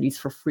capacities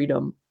for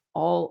freedom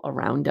all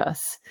around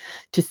us,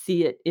 to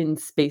see it in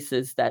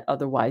spaces that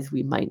otherwise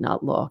we might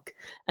not look.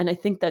 And I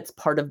think that's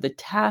part of the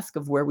task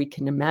of where we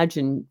can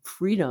imagine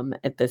freedom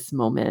at this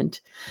moment,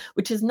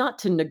 which is not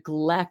to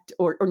neglect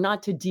or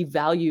not to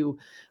devalue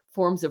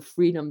forms of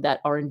freedom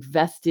that are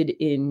invested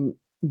in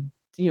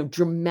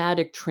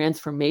dramatic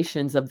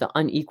transformations of the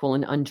unequal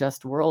and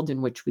unjust world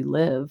in which we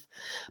live,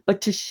 but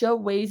to show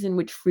ways in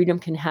which freedom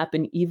can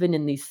happen even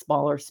in these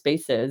smaller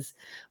spaces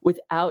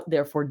without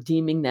therefore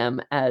deeming them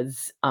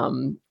as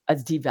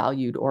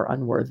devalued or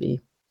unworthy.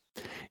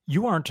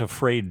 You aren't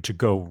afraid to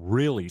go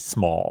really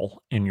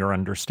small in your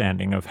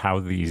understanding of how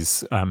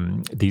these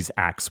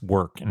acts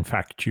work. In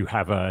fact, you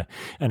have an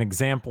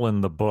example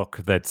in the book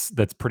that's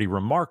pretty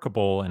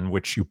remarkable, in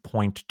which you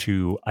point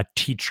to a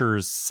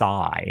teacher's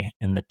sigh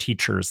in the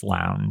teacher's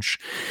lounge,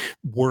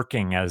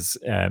 working as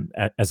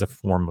a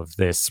form of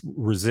this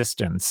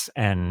resistance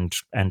and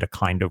a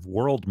kind of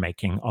world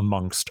making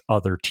amongst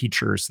other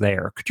teachers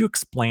there. Could you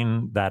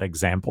explain that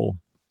example?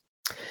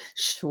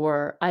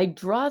 Sure. I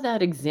draw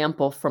that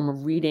example from a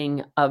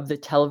reading of the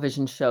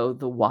television show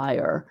The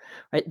Wire,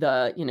 right?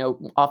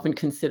 Often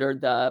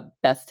considered the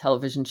best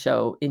television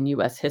show in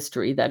US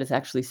history that is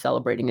actually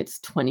celebrating its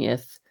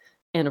 20th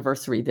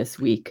anniversary this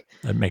week.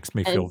 That makes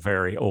me feel And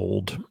very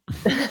old.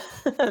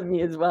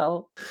 me as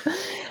well.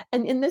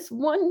 And in this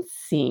one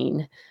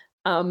scene,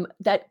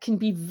 that can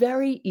be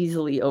very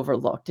easily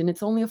overlooked, and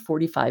it's only a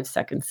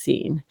 45-second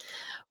scene.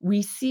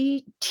 We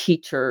see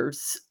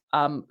teachers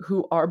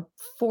who are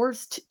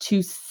forced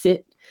to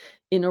sit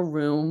in a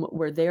room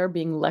where they are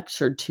being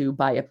lectured to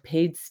by a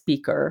paid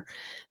speaker,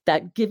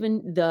 that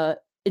given the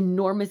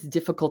enormous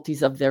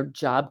difficulties of their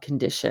job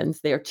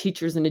conditions, they are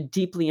teachers in a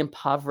deeply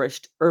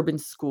impoverished urban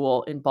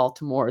school in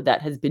Baltimore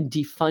that has been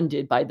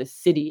defunded by the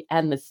city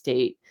and the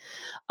state.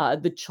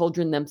 The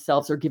children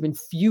themselves are given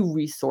few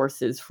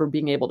resources for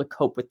being able to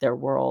cope with their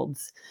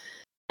worlds.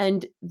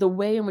 And the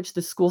way in which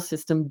the school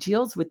system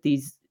deals with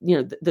these,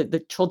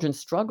 the children's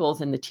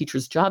struggles and the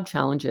teachers' job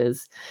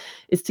challenges,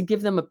 is to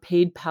give them a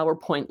paid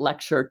PowerPoint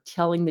lecture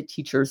telling the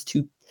teachers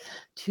to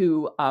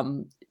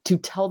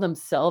tell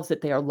themselves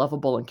that they are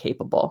lovable and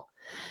capable,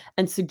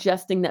 and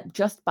suggesting that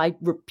just by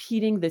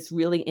repeating this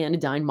really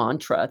anodyne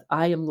mantra,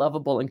 I am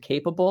lovable and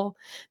capable,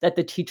 that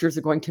the teachers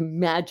are going to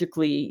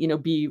magically,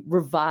 be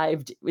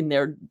revived in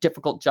their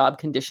difficult job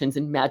conditions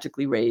and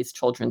magically raise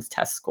children's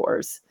test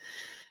scores.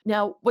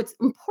 Now, what's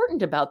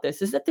important about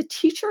this is that the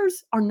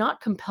teachers are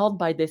not compelled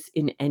by this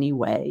in any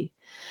way.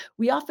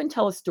 We often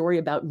tell a story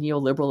about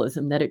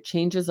neoliberalism, that it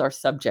changes our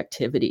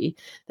subjectivity,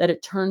 that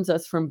it turns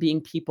us from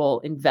being people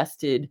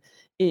invested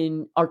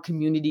in our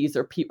communities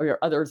or people or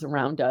others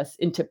around us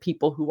into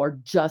people who are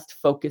just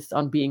focused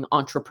on being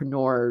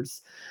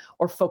entrepreneurs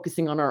or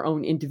focusing on our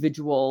own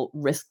individual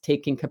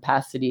risk-taking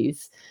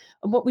capacities.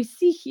 And what we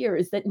see here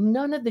is that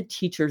none of the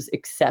teachers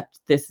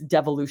accept this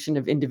devolution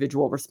of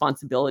individual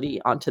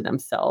responsibility onto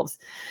themselves.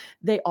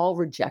 They all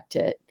reject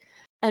it.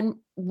 And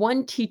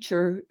one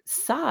teacher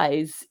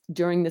sighs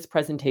during this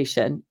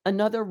presentation,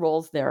 another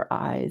rolls their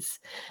eyes.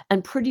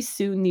 And pretty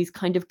soon, these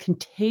kind of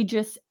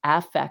contagious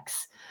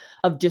affects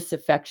of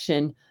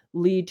disaffection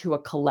lead to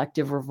a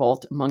collective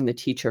revolt among the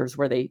teachers,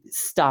 where they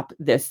stop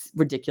this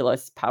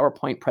ridiculous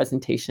PowerPoint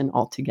presentation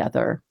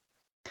altogether.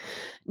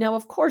 Now,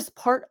 of course,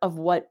 part of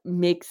what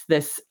makes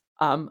this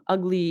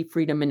ugly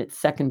freedom in its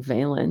second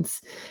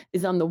valence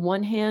is, on the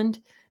one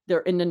hand, they're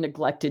in a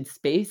neglected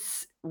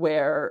space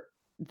where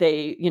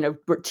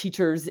were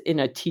teachers in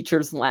a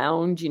teacher's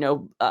lounge,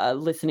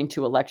 listening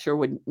to a lecture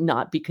would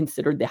not be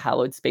considered the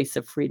hallowed space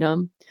of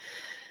freedom.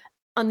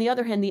 On the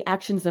other hand, the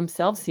actions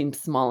themselves seem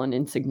small and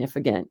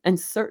insignificant, and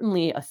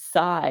certainly a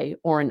sigh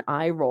or an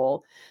eye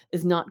roll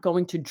is not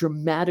going to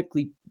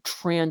dramatically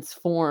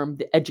transform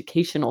the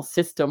educational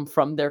system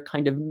from their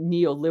kind of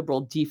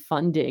neoliberal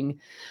defunding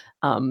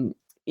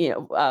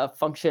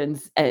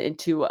functions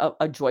into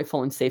a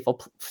joyful and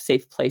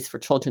safe place for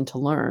children to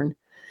learn.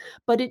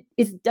 But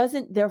it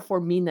doesn't therefore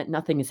mean that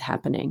nothing is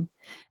happening.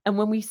 And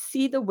when we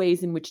see the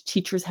ways in which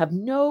teachers have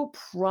no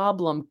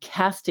problem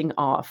casting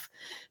off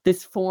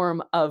this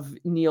form of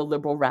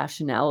neoliberal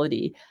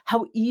rationality,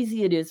 how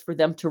easy it is for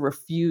them to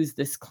refuse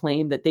this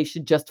claim that they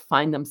should just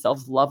find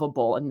themselves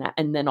lovable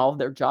and then all of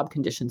their job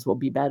conditions will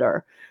be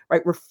better,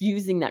 right?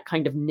 Refusing that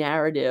kind of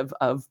narrative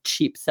of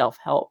cheap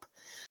self-help.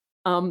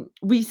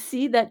 We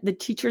see that the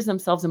teachers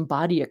themselves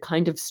embody a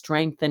kind of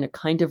strength and a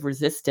kind of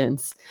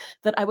resistance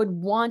that I would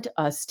want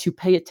us to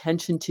pay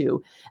attention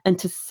to and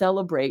to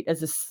celebrate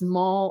as a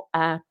small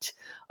act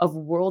of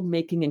world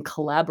making and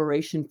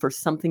collaboration for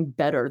something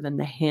better than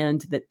the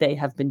hand that they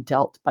have been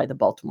dealt by the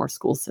Baltimore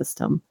school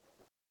system.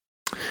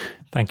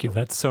 Thank you.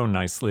 That's so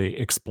nicely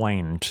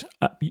explained.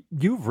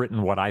 You've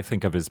written what I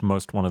think of as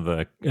one of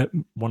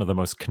the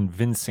most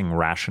convincing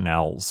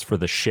rationales for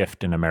the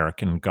shift in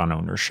American gun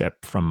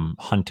ownership from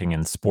hunting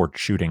and sport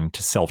shooting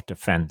to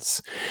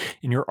self-defense.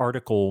 In your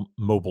article,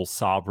 Mobile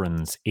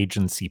Sovereigns,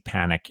 Agency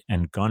Panic,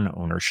 and Gun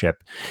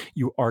Ownership,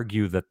 you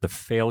argue that the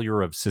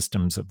failure of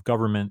systems of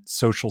government,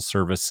 social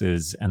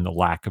services, and the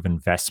lack of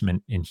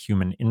investment in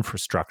human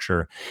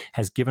infrastructure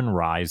has given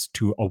rise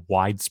to a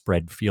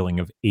widespread feeling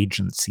of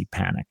agency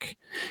panic.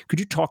 Could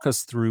you talk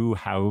us through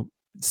how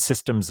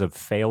systems of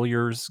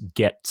failures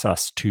gets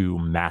us to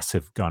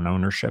massive gun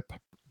ownership?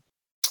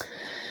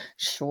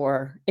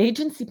 Sure.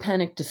 Agency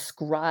panic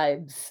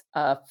describes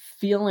a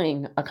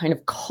feeling, a kind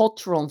of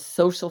cultural and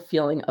social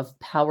feeling of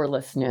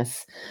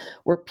powerlessness,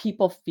 where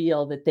people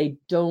feel that they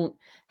don't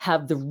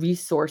have the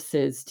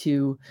resources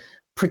to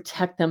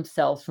protect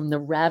themselves from the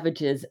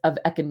ravages of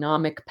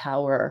economic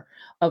power,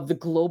 of the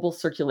global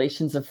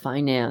circulations of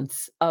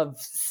finance, of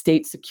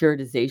state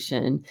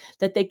securitization,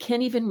 that they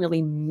can't even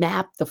really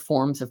map the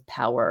forms of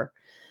power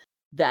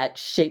that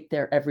shape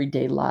their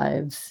everyday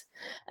lives.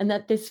 And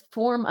that this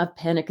form of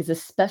panic is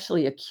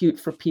especially acute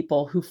for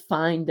people who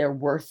find their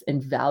worth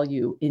and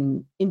value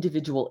in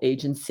individual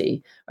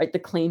agency, right? The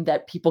claim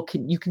that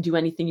you can do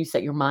anything you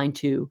set your mind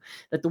to,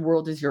 that the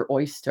world is your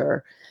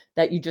oyster,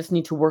 that you just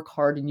need to work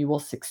hard and you will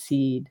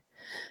succeed.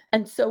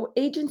 And so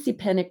agency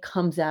panic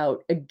comes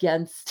out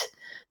against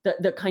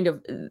the kind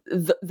of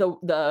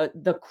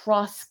the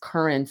cross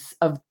currents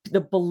of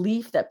the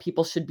belief that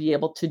people should be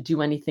able to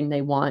do anything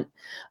they want,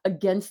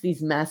 against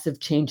these massive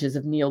changes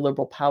of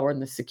neoliberal power in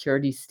the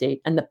security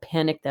state and the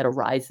panic that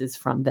arises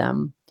from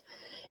them.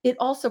 It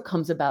also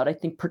comes about, I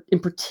think, in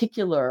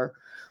particular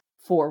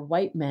for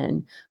white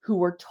men who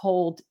were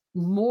told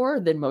more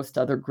than most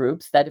other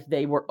groups that if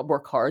they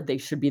work hard, they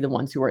should be the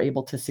ones who are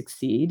able to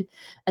succeed,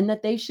 and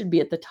that they should be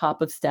at the top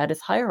of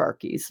status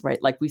hierarchies,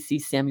 right? Like we see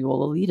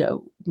Samuel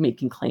Alito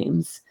making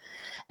claims.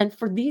 And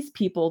for these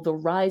people, the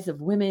rise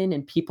of women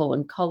and people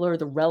in color,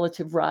 the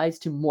relative rise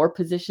to more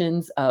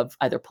positions of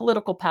either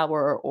political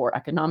power or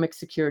economic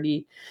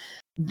security,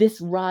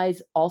 this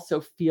rise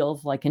also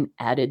feels like an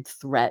added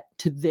threat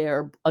to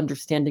their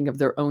understanding of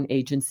their own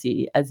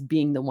agency as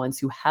being the ones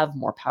who have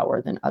more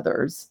power than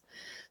others.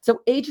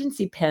 So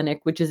agency panic,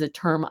 which is a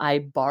term I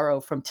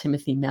borrow from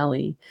Timothy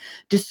Melly,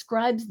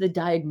 describes the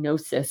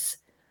diagnosis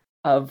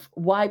of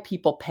why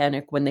people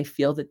panic when they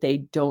feel that they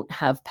don't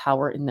have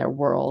power in their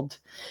world.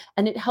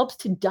 And it helps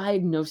to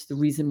diagnose the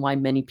reason why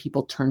many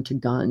people turn to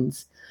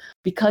guns.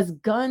 Because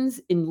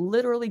guns, in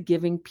literally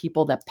giving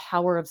people the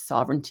power of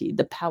sovereignty,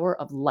 the power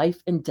of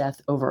life and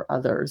death over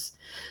others,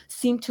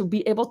 seem to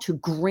be able to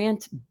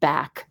grant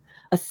back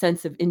a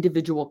sense of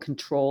individual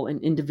control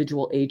and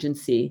individual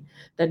agency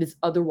that is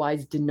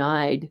otherwise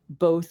denied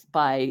both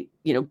by,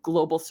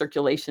 global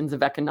circulations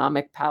of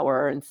economic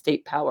power and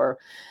state power,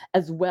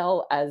 as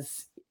well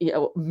as,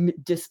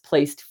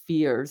 displaced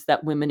fears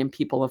that women and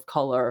people of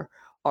color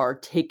are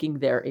taking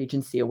their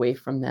agency away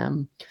from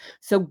them.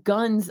 So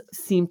guns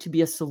seem to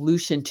be a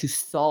solution to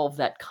solve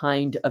that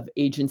kind of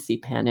agency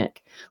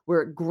panic,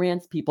 where it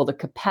grants people the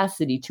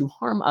capacity to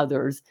harm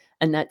others,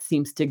 and that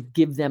seems to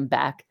give them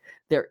back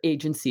their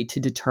agency to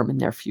determine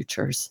their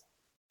futures.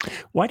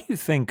 Why do you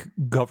think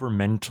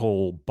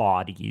governmental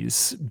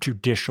bodies,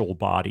 judicial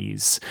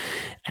bodies,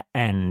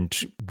 and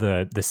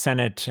the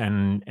Senate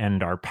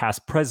and our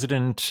past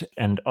president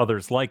and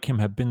others like him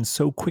have been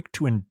so quick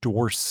to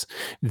endorse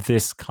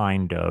this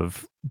kind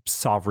of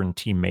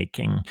sovereignty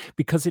making,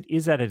 because it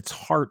is at its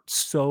heart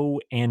so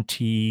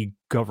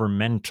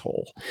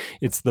anti-governmental.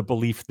 It's the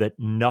belief that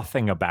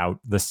nothing about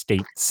the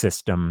state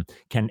system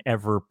can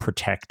ever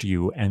protect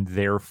you, and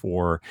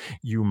therefore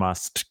you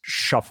must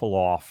shuffle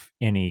off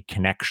any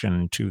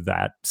connection to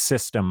that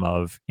system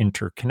of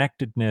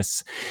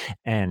interconnectedness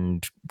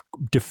and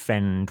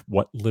defend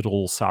what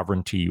little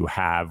sovereignty you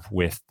have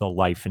with the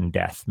life and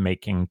death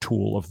making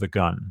tool of the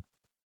gun.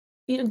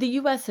 The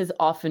US has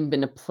often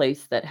been a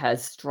place that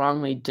has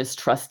strongly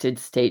distrusted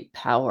state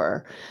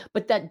power,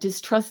 but that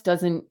distrust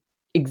doesn't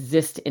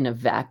exist in a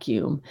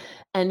vacuum.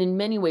 And in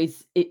many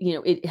ways,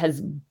 it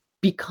has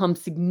become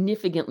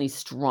significantly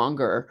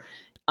stronger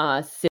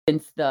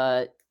since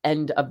the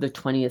end of the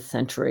 20th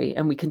century.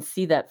 And we can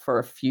see that for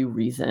a few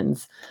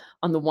reasons.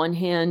 On the one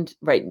hand,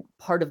 right,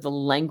 part of the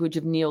language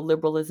of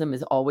neoliberalism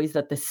is always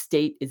that the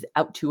state is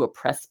out to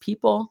oppress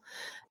people,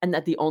 and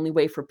that the only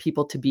way for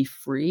people to be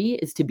free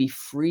is to be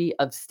free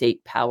of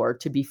state power,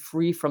 to be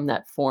free from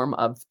that form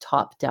of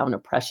top-down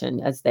oppression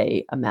as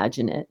they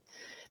imagine it.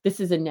 This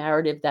is a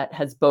narrative that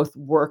has both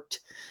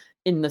worked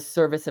in the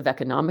service of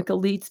economic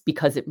elites,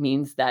 because it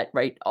means that,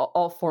 right,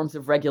 all forms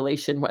of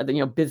regulation,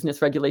 whether,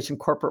 business regulation,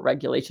 corporate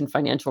regulation,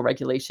 financial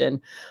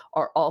regulation,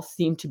 are all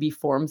seen to be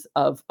forms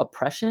of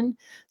oppression.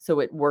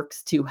 So it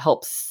works to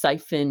help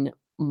siphon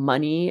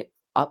money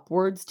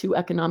upwards to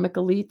economic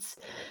elites.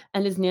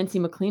 And as Nancy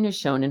MacLean has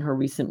shown in her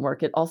recent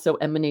work, it also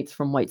emanates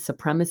from white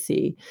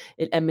supremacy.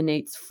 It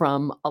emanates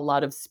from a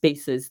lot of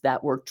spaces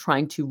that were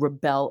trying to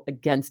rebel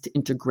against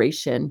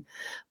integration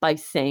by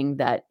saying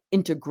that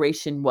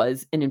integration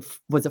was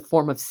a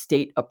form of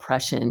state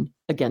oppression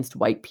against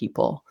white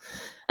people.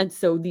 And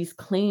so these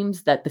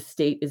claims that the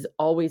state is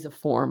always a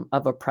form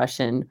of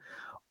oppression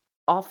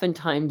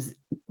oftentimes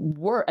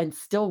were and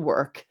still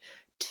work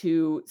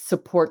to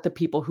support the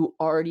people who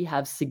already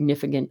have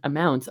significant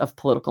amounts of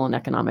political and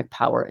economic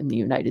power in the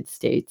United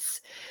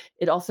States.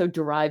 It also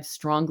derives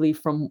strongly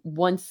from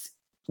one's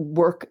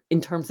work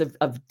in terms of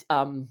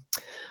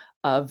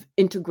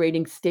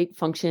integrating state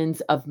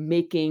functions, of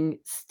making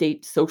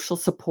state social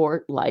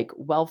support like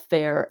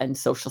welfare and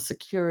social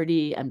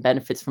security and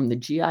benefits from the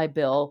GI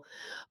Bill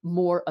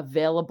more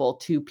available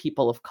to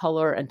people of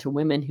color and to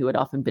women who had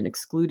often been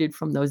excluded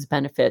from those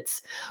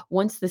benefits.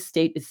 Once the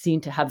state is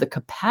seen to have the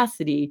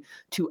capacity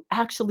to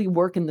actually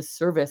work in the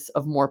service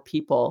of more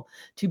people,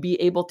 to be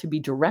able to be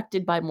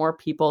directed by more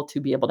people, to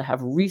be able to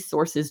have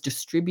resources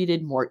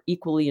distributed more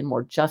equally and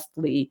more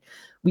justly,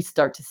 we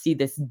start to see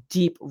this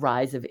deep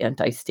rise of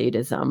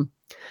anti-statism.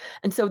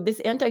 And so this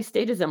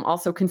anti-statism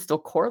also can still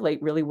correlate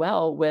really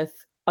well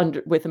with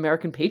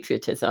American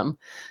patriotism,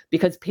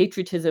 because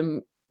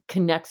patriotism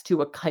connects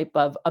to a type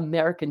of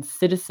American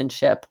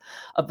citizenship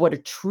of what a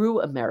true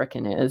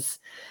American is.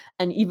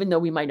 And even though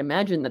we might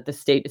imagine that the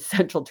state is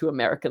central to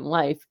American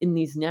life, in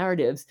these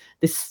narratives,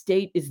 the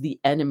state is the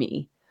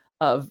enemy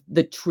of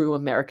the true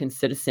American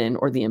citizen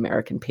or the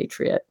American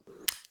patriot.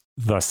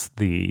 Thus,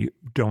 the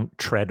 "Don't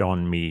Tread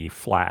on Me"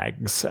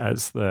 flags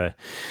as the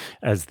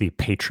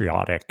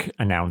patriotic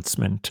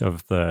announcement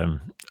of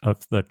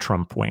the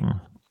Trump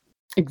wing.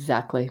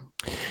 Exactly.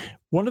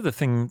 One of the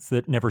things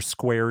that never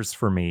squares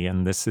for me,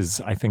 and this is,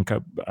 I think,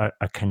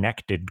 a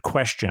connected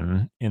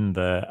question in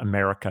the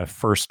America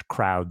First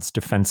crowd's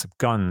defense of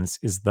guns,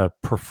 is the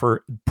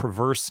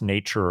perverse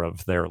nature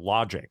of their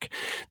logic.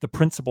 The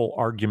principal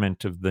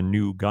argument of the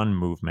new gun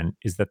movement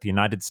is that the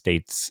United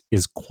States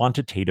is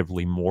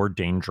quantitatively more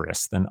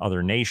dangerous than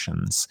other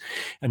nations,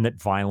 and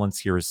that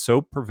violence here is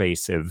so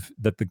pervasive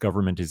that the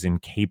government is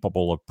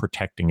incapable of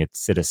protecting its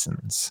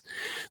citizens.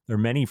 There are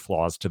many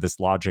flaws to this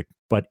logic,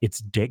 but its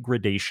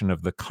degradation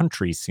of the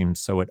country seems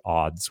so at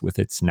odds with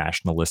its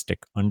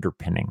nationalistic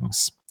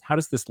underpinnings. How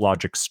does this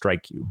logic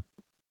strike you?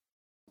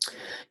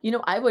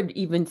 I would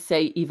even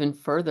say even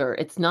further,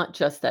 it's not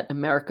just that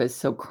America is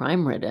so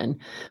crime-ridden,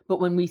 but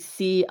when we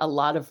see a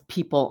lot of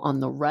people on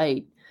the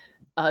right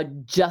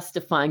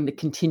justifying the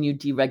continued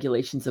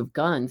deregulations of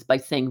guns by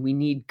saying we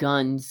need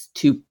guns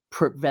to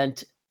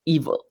prevent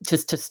evil,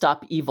 just to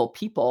stop evil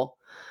people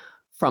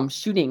from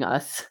shooting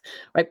us,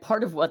 right?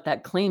 Part of what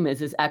that claim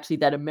is actually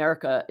that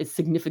America is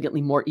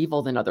significantly more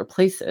evil than other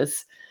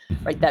places,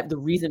 right? That the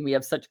reason we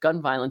have such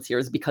gun violence here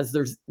is because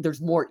there's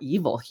more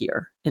evil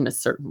here in a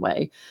certain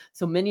way.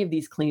 So many of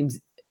these claims,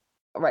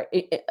 right,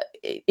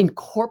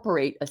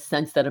 incorporate a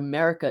sense that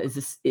America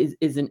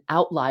is an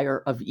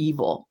outlier of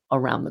evil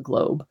around the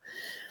globe.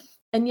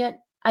 And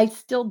yet, I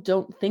still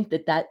don't think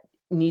that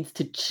needs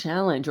to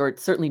challenge, or it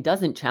certainly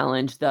doesn't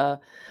challenge, the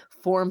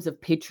forms of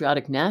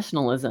patriotic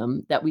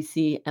nationalism that we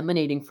see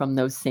emanating from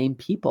those same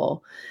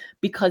people,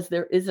 because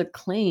there is a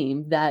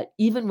claim that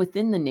even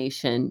within the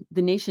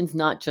nation's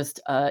not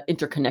just an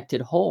interconnected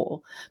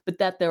whole, but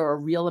that there are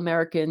real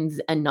Americans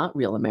and not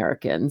real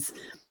Americans.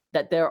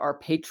 that there are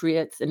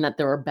patriots and that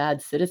there are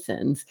bad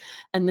citizens.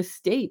 And the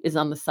state is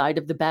on the side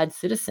of the bad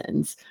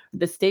citizens.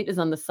 The state is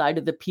on the side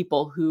of the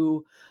people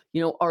who,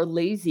 are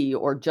lazy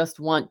or just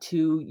want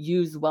to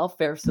use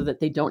welfare so that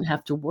they don't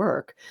have to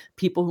work.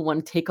 People who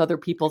want to take other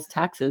people's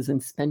taxes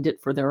and spend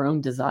it for their own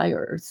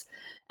desires.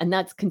 And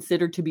that's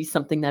considered to be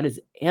something that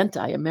is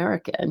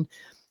anti-American.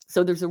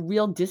 So there's a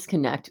real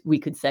disconnect, we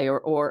could say,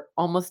 or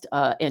almost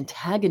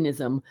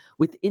antagonism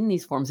within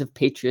these forms of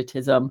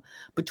patriotism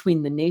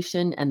between the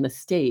nation and the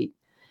state,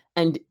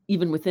 and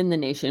even within the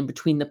nation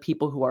between the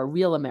people who are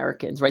real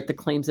Americans, right? The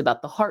claims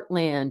about the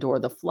heartland or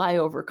the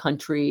flyover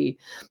country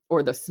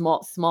or the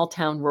small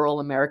town rural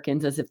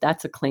Americans, as if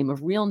that's a claim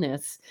of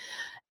realness.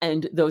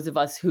 And those of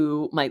us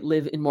who might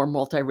live in more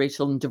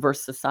multiracial and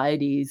diverse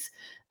societies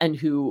and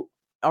who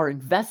are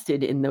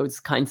invested in those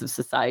kinds of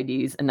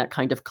societies and that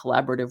kind of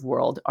collaborative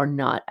world are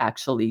not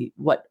actually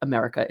what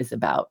America is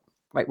about,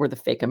 right? We're the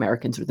fake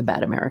Americans or the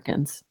bad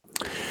Americans.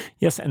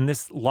 Yes, and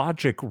this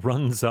logic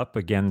runs up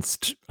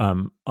against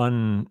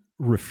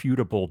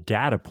unrefutable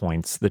data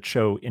points that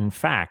show, in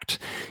fact,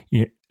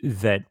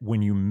 that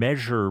when you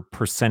measure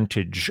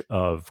percentage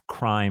of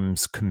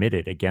crimes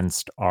committed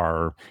against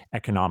our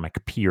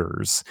economic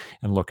peers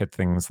and look at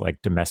things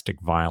like domestic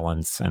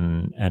violence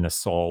and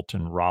assault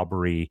and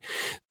robbery,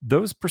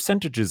 those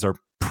percentages are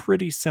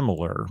pretty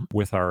similar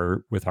with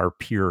our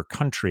peer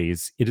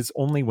countries. It is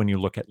only when you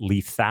look at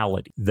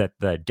lethality that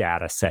the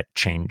data set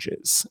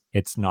changes.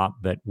 It's not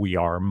that we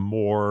are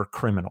more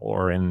criminal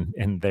or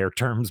in their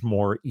terms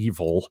more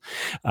evil.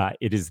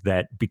 It is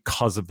that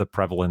because of the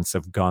prevalence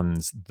of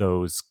guns,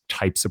 those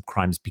types of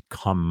crimes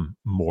become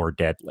more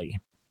deadly.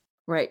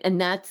 Right.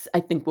 And that's, I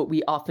think, what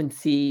we often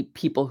see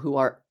people who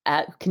are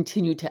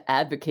continue to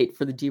advocate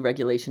for the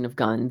deregulation of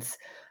guns.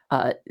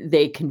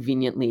 They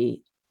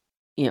conveniently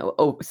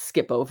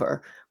skip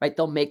over, right?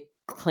 They'll make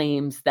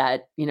claims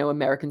that,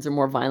 Americans are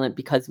more violent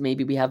because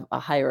maybe we have a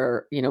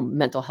higher,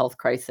 mental health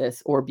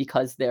crisis, or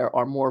because there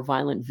are more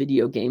violent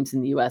video games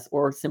in the US,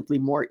 or simply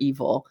more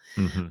evil,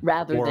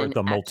 rather or than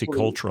the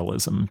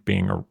multiculturalism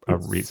being a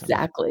reason.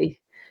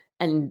 Exactly.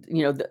 And,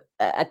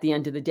 at the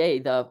end of the day,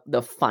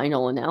 the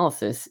final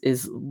analysis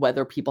is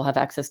whether people have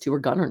access to a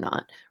gun or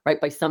not, right?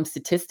 By some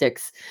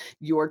statistics,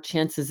 your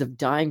chances of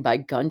dying by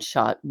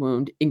gunshot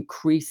wound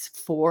increase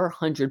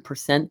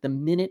 400% the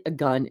minute a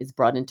gun is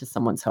brought into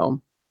someone's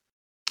home.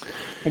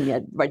 And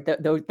yet, right,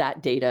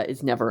 that data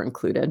is never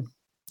included.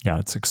 Yeah,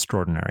 it's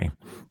extraordinary.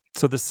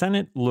 So the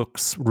Senate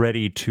looks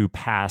ready to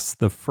pass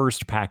the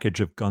first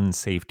package of gun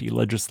safety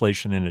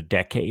legislation in a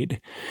decade.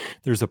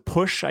 There's a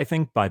push, I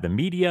think, by the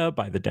media,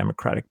 by the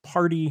Democratic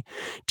Party,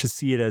 to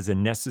see it as a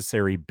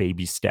necessary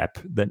baby step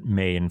that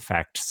may, in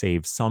fact,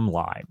 save some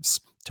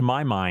lives. To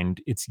my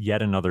mind, it's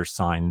yet another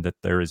sign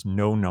that there is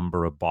no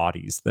number of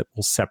bodies that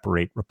will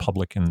separate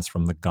Republicans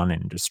from the gun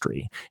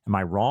industry. Am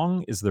I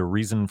wrong? Is there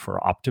reason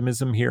for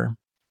optimism here?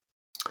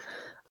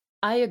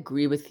 I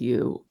agree with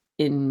you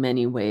in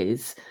many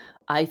ways.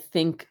 I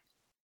think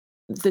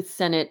the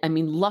Senate,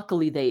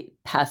 luckily they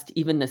passed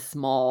even the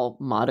small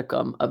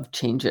modicum of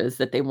changes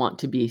that they want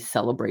to be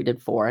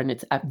celebrated for. And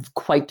it's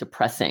quite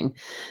depressing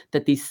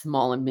that these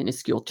small and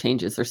minuscule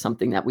changes are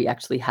something that we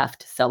actually have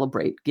to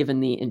celebrate, given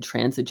the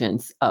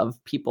intransigence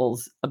of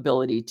people's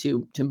ability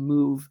to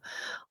move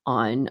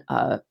on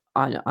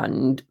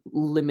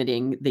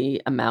limiting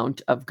the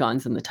amount of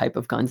guns and the type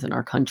of guns in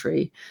our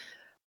country.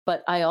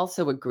 But I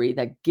also agree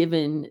that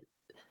given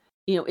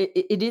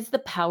it is the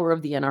power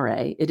of the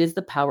NRA, it is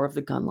the power of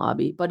the gun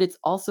lobby, but it's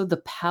also the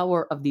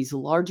power of these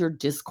larger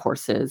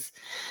discourses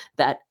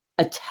that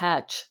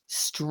attach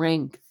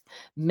strength,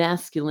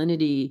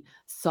 masculinity,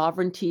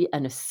 sovereignty,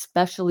 and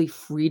especially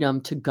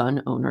freedom to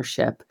gun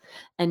ownership.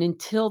 And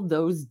until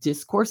those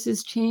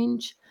discourses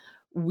change,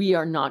 we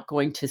are not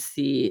going to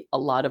see a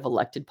lot of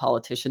elected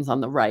politicians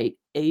on the right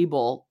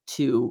able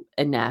to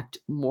enact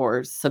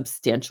more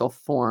substantial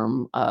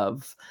form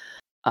of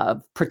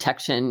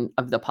protection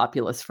of the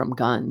populace from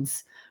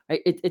guns.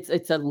 Right?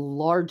 It's a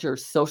larger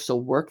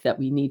social work that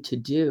we need to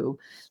do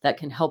that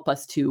can help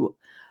us to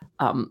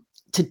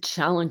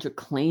challenge a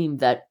claim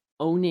that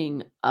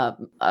owning a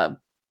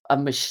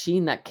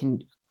machine that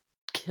can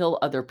kill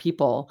other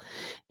people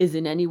is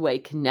in any way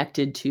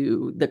connected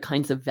to the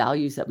kinds of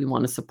values that we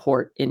want to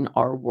support in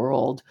our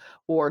world,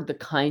 or the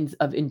kinds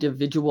of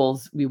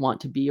individuals we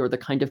want to be, or the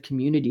kind of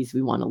communities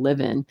we want to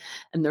live in.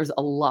 And there's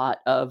a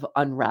lot of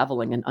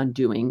unraveling and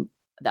undoing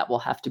that will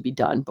have to be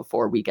done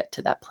before we get to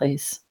that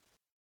place.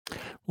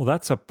 Well,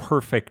 that's a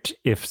perfect,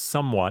 if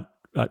somewhat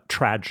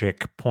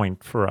tragic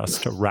point for us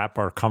to wrap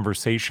our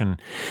conversation.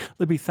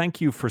 Libby,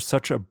 thank you for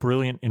such a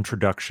brilliant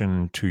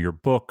introduction to your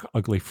book,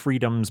 Ugly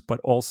Freedoms,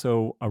 but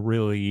also a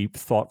really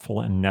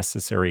thoughtful and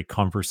necessary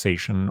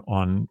conversation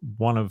on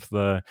one of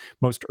the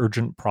most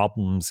urgent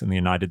problems in the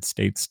United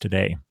States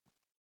today.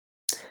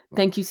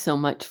 Thank you so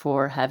much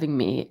for having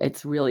me.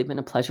 It's really been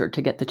a pleasure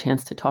to get the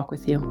chance to talk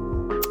with you.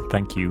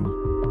 Thank you.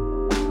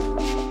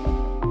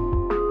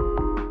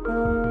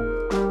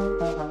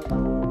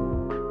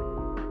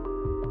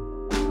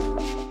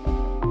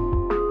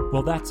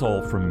 Well, that's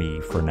all from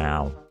me for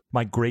now.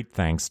 My great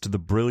thanks to the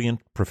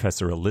brilliant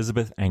Professor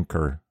Elizabeth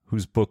Enker,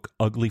 whose book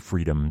Ugly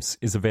Freedoms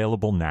is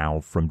available now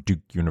from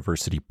Duke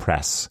University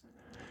Press.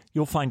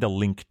 You'll find a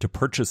link to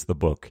purchase the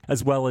book,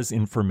 as well as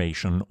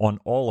information on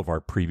all of our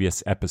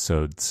previous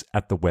episodes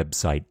at the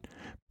website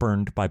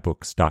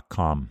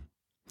burnedbybooks.com.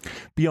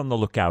 Be on the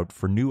lookout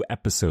for new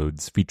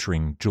episodes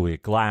featuring Julia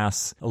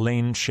Glass,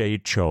 Elaine Shea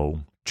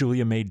Cho,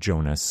 Julia May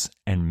Jonas,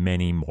 and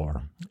many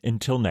more.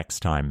 Until next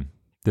time,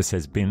 this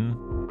has been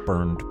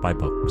Burned by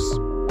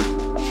Books.